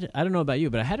don't know about you,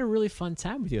 but I had a really fun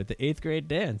time with you at the 8th grade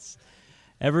dance.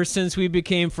 Ever since we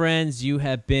became friends, you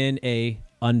have been a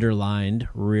underlined,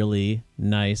 really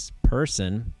nice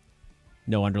person.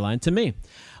 No underline to me.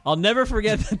 I'll never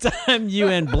forget the time you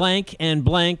and blank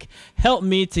helped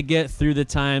me to get through the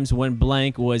times when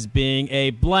blank was being a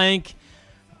blank.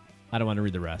 I don't want to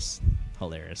read the rest.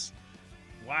 Hilarious.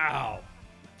 Wow.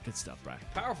 Good stuff, Bryan.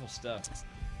 Powerful stuff.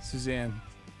 Suzanne.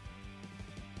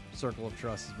 Circle of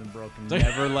Trust has been broken.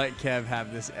 Never let Kev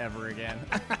have this ever again.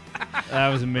 That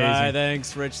was amazing. Bye,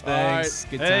 thanks, Rich. Thanks.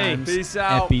 All Good Hey, times. peace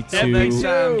out. Epi Epi 2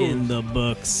 two. in the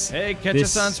books. Hey, catch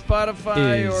This us on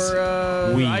Spotify is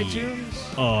or We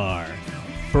iTunes. Are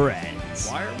friends.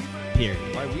 Why are we?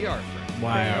 Period. Why we are friends.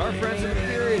 Why We are are we? friends in the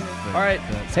period. All right.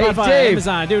 Spotify, hey, Dave.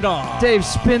 Amazon, do it all. Dave,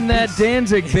 spin that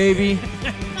Danzig, baby.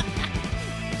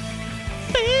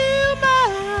 Feel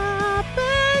my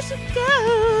best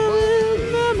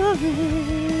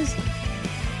memories.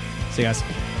 See you guys.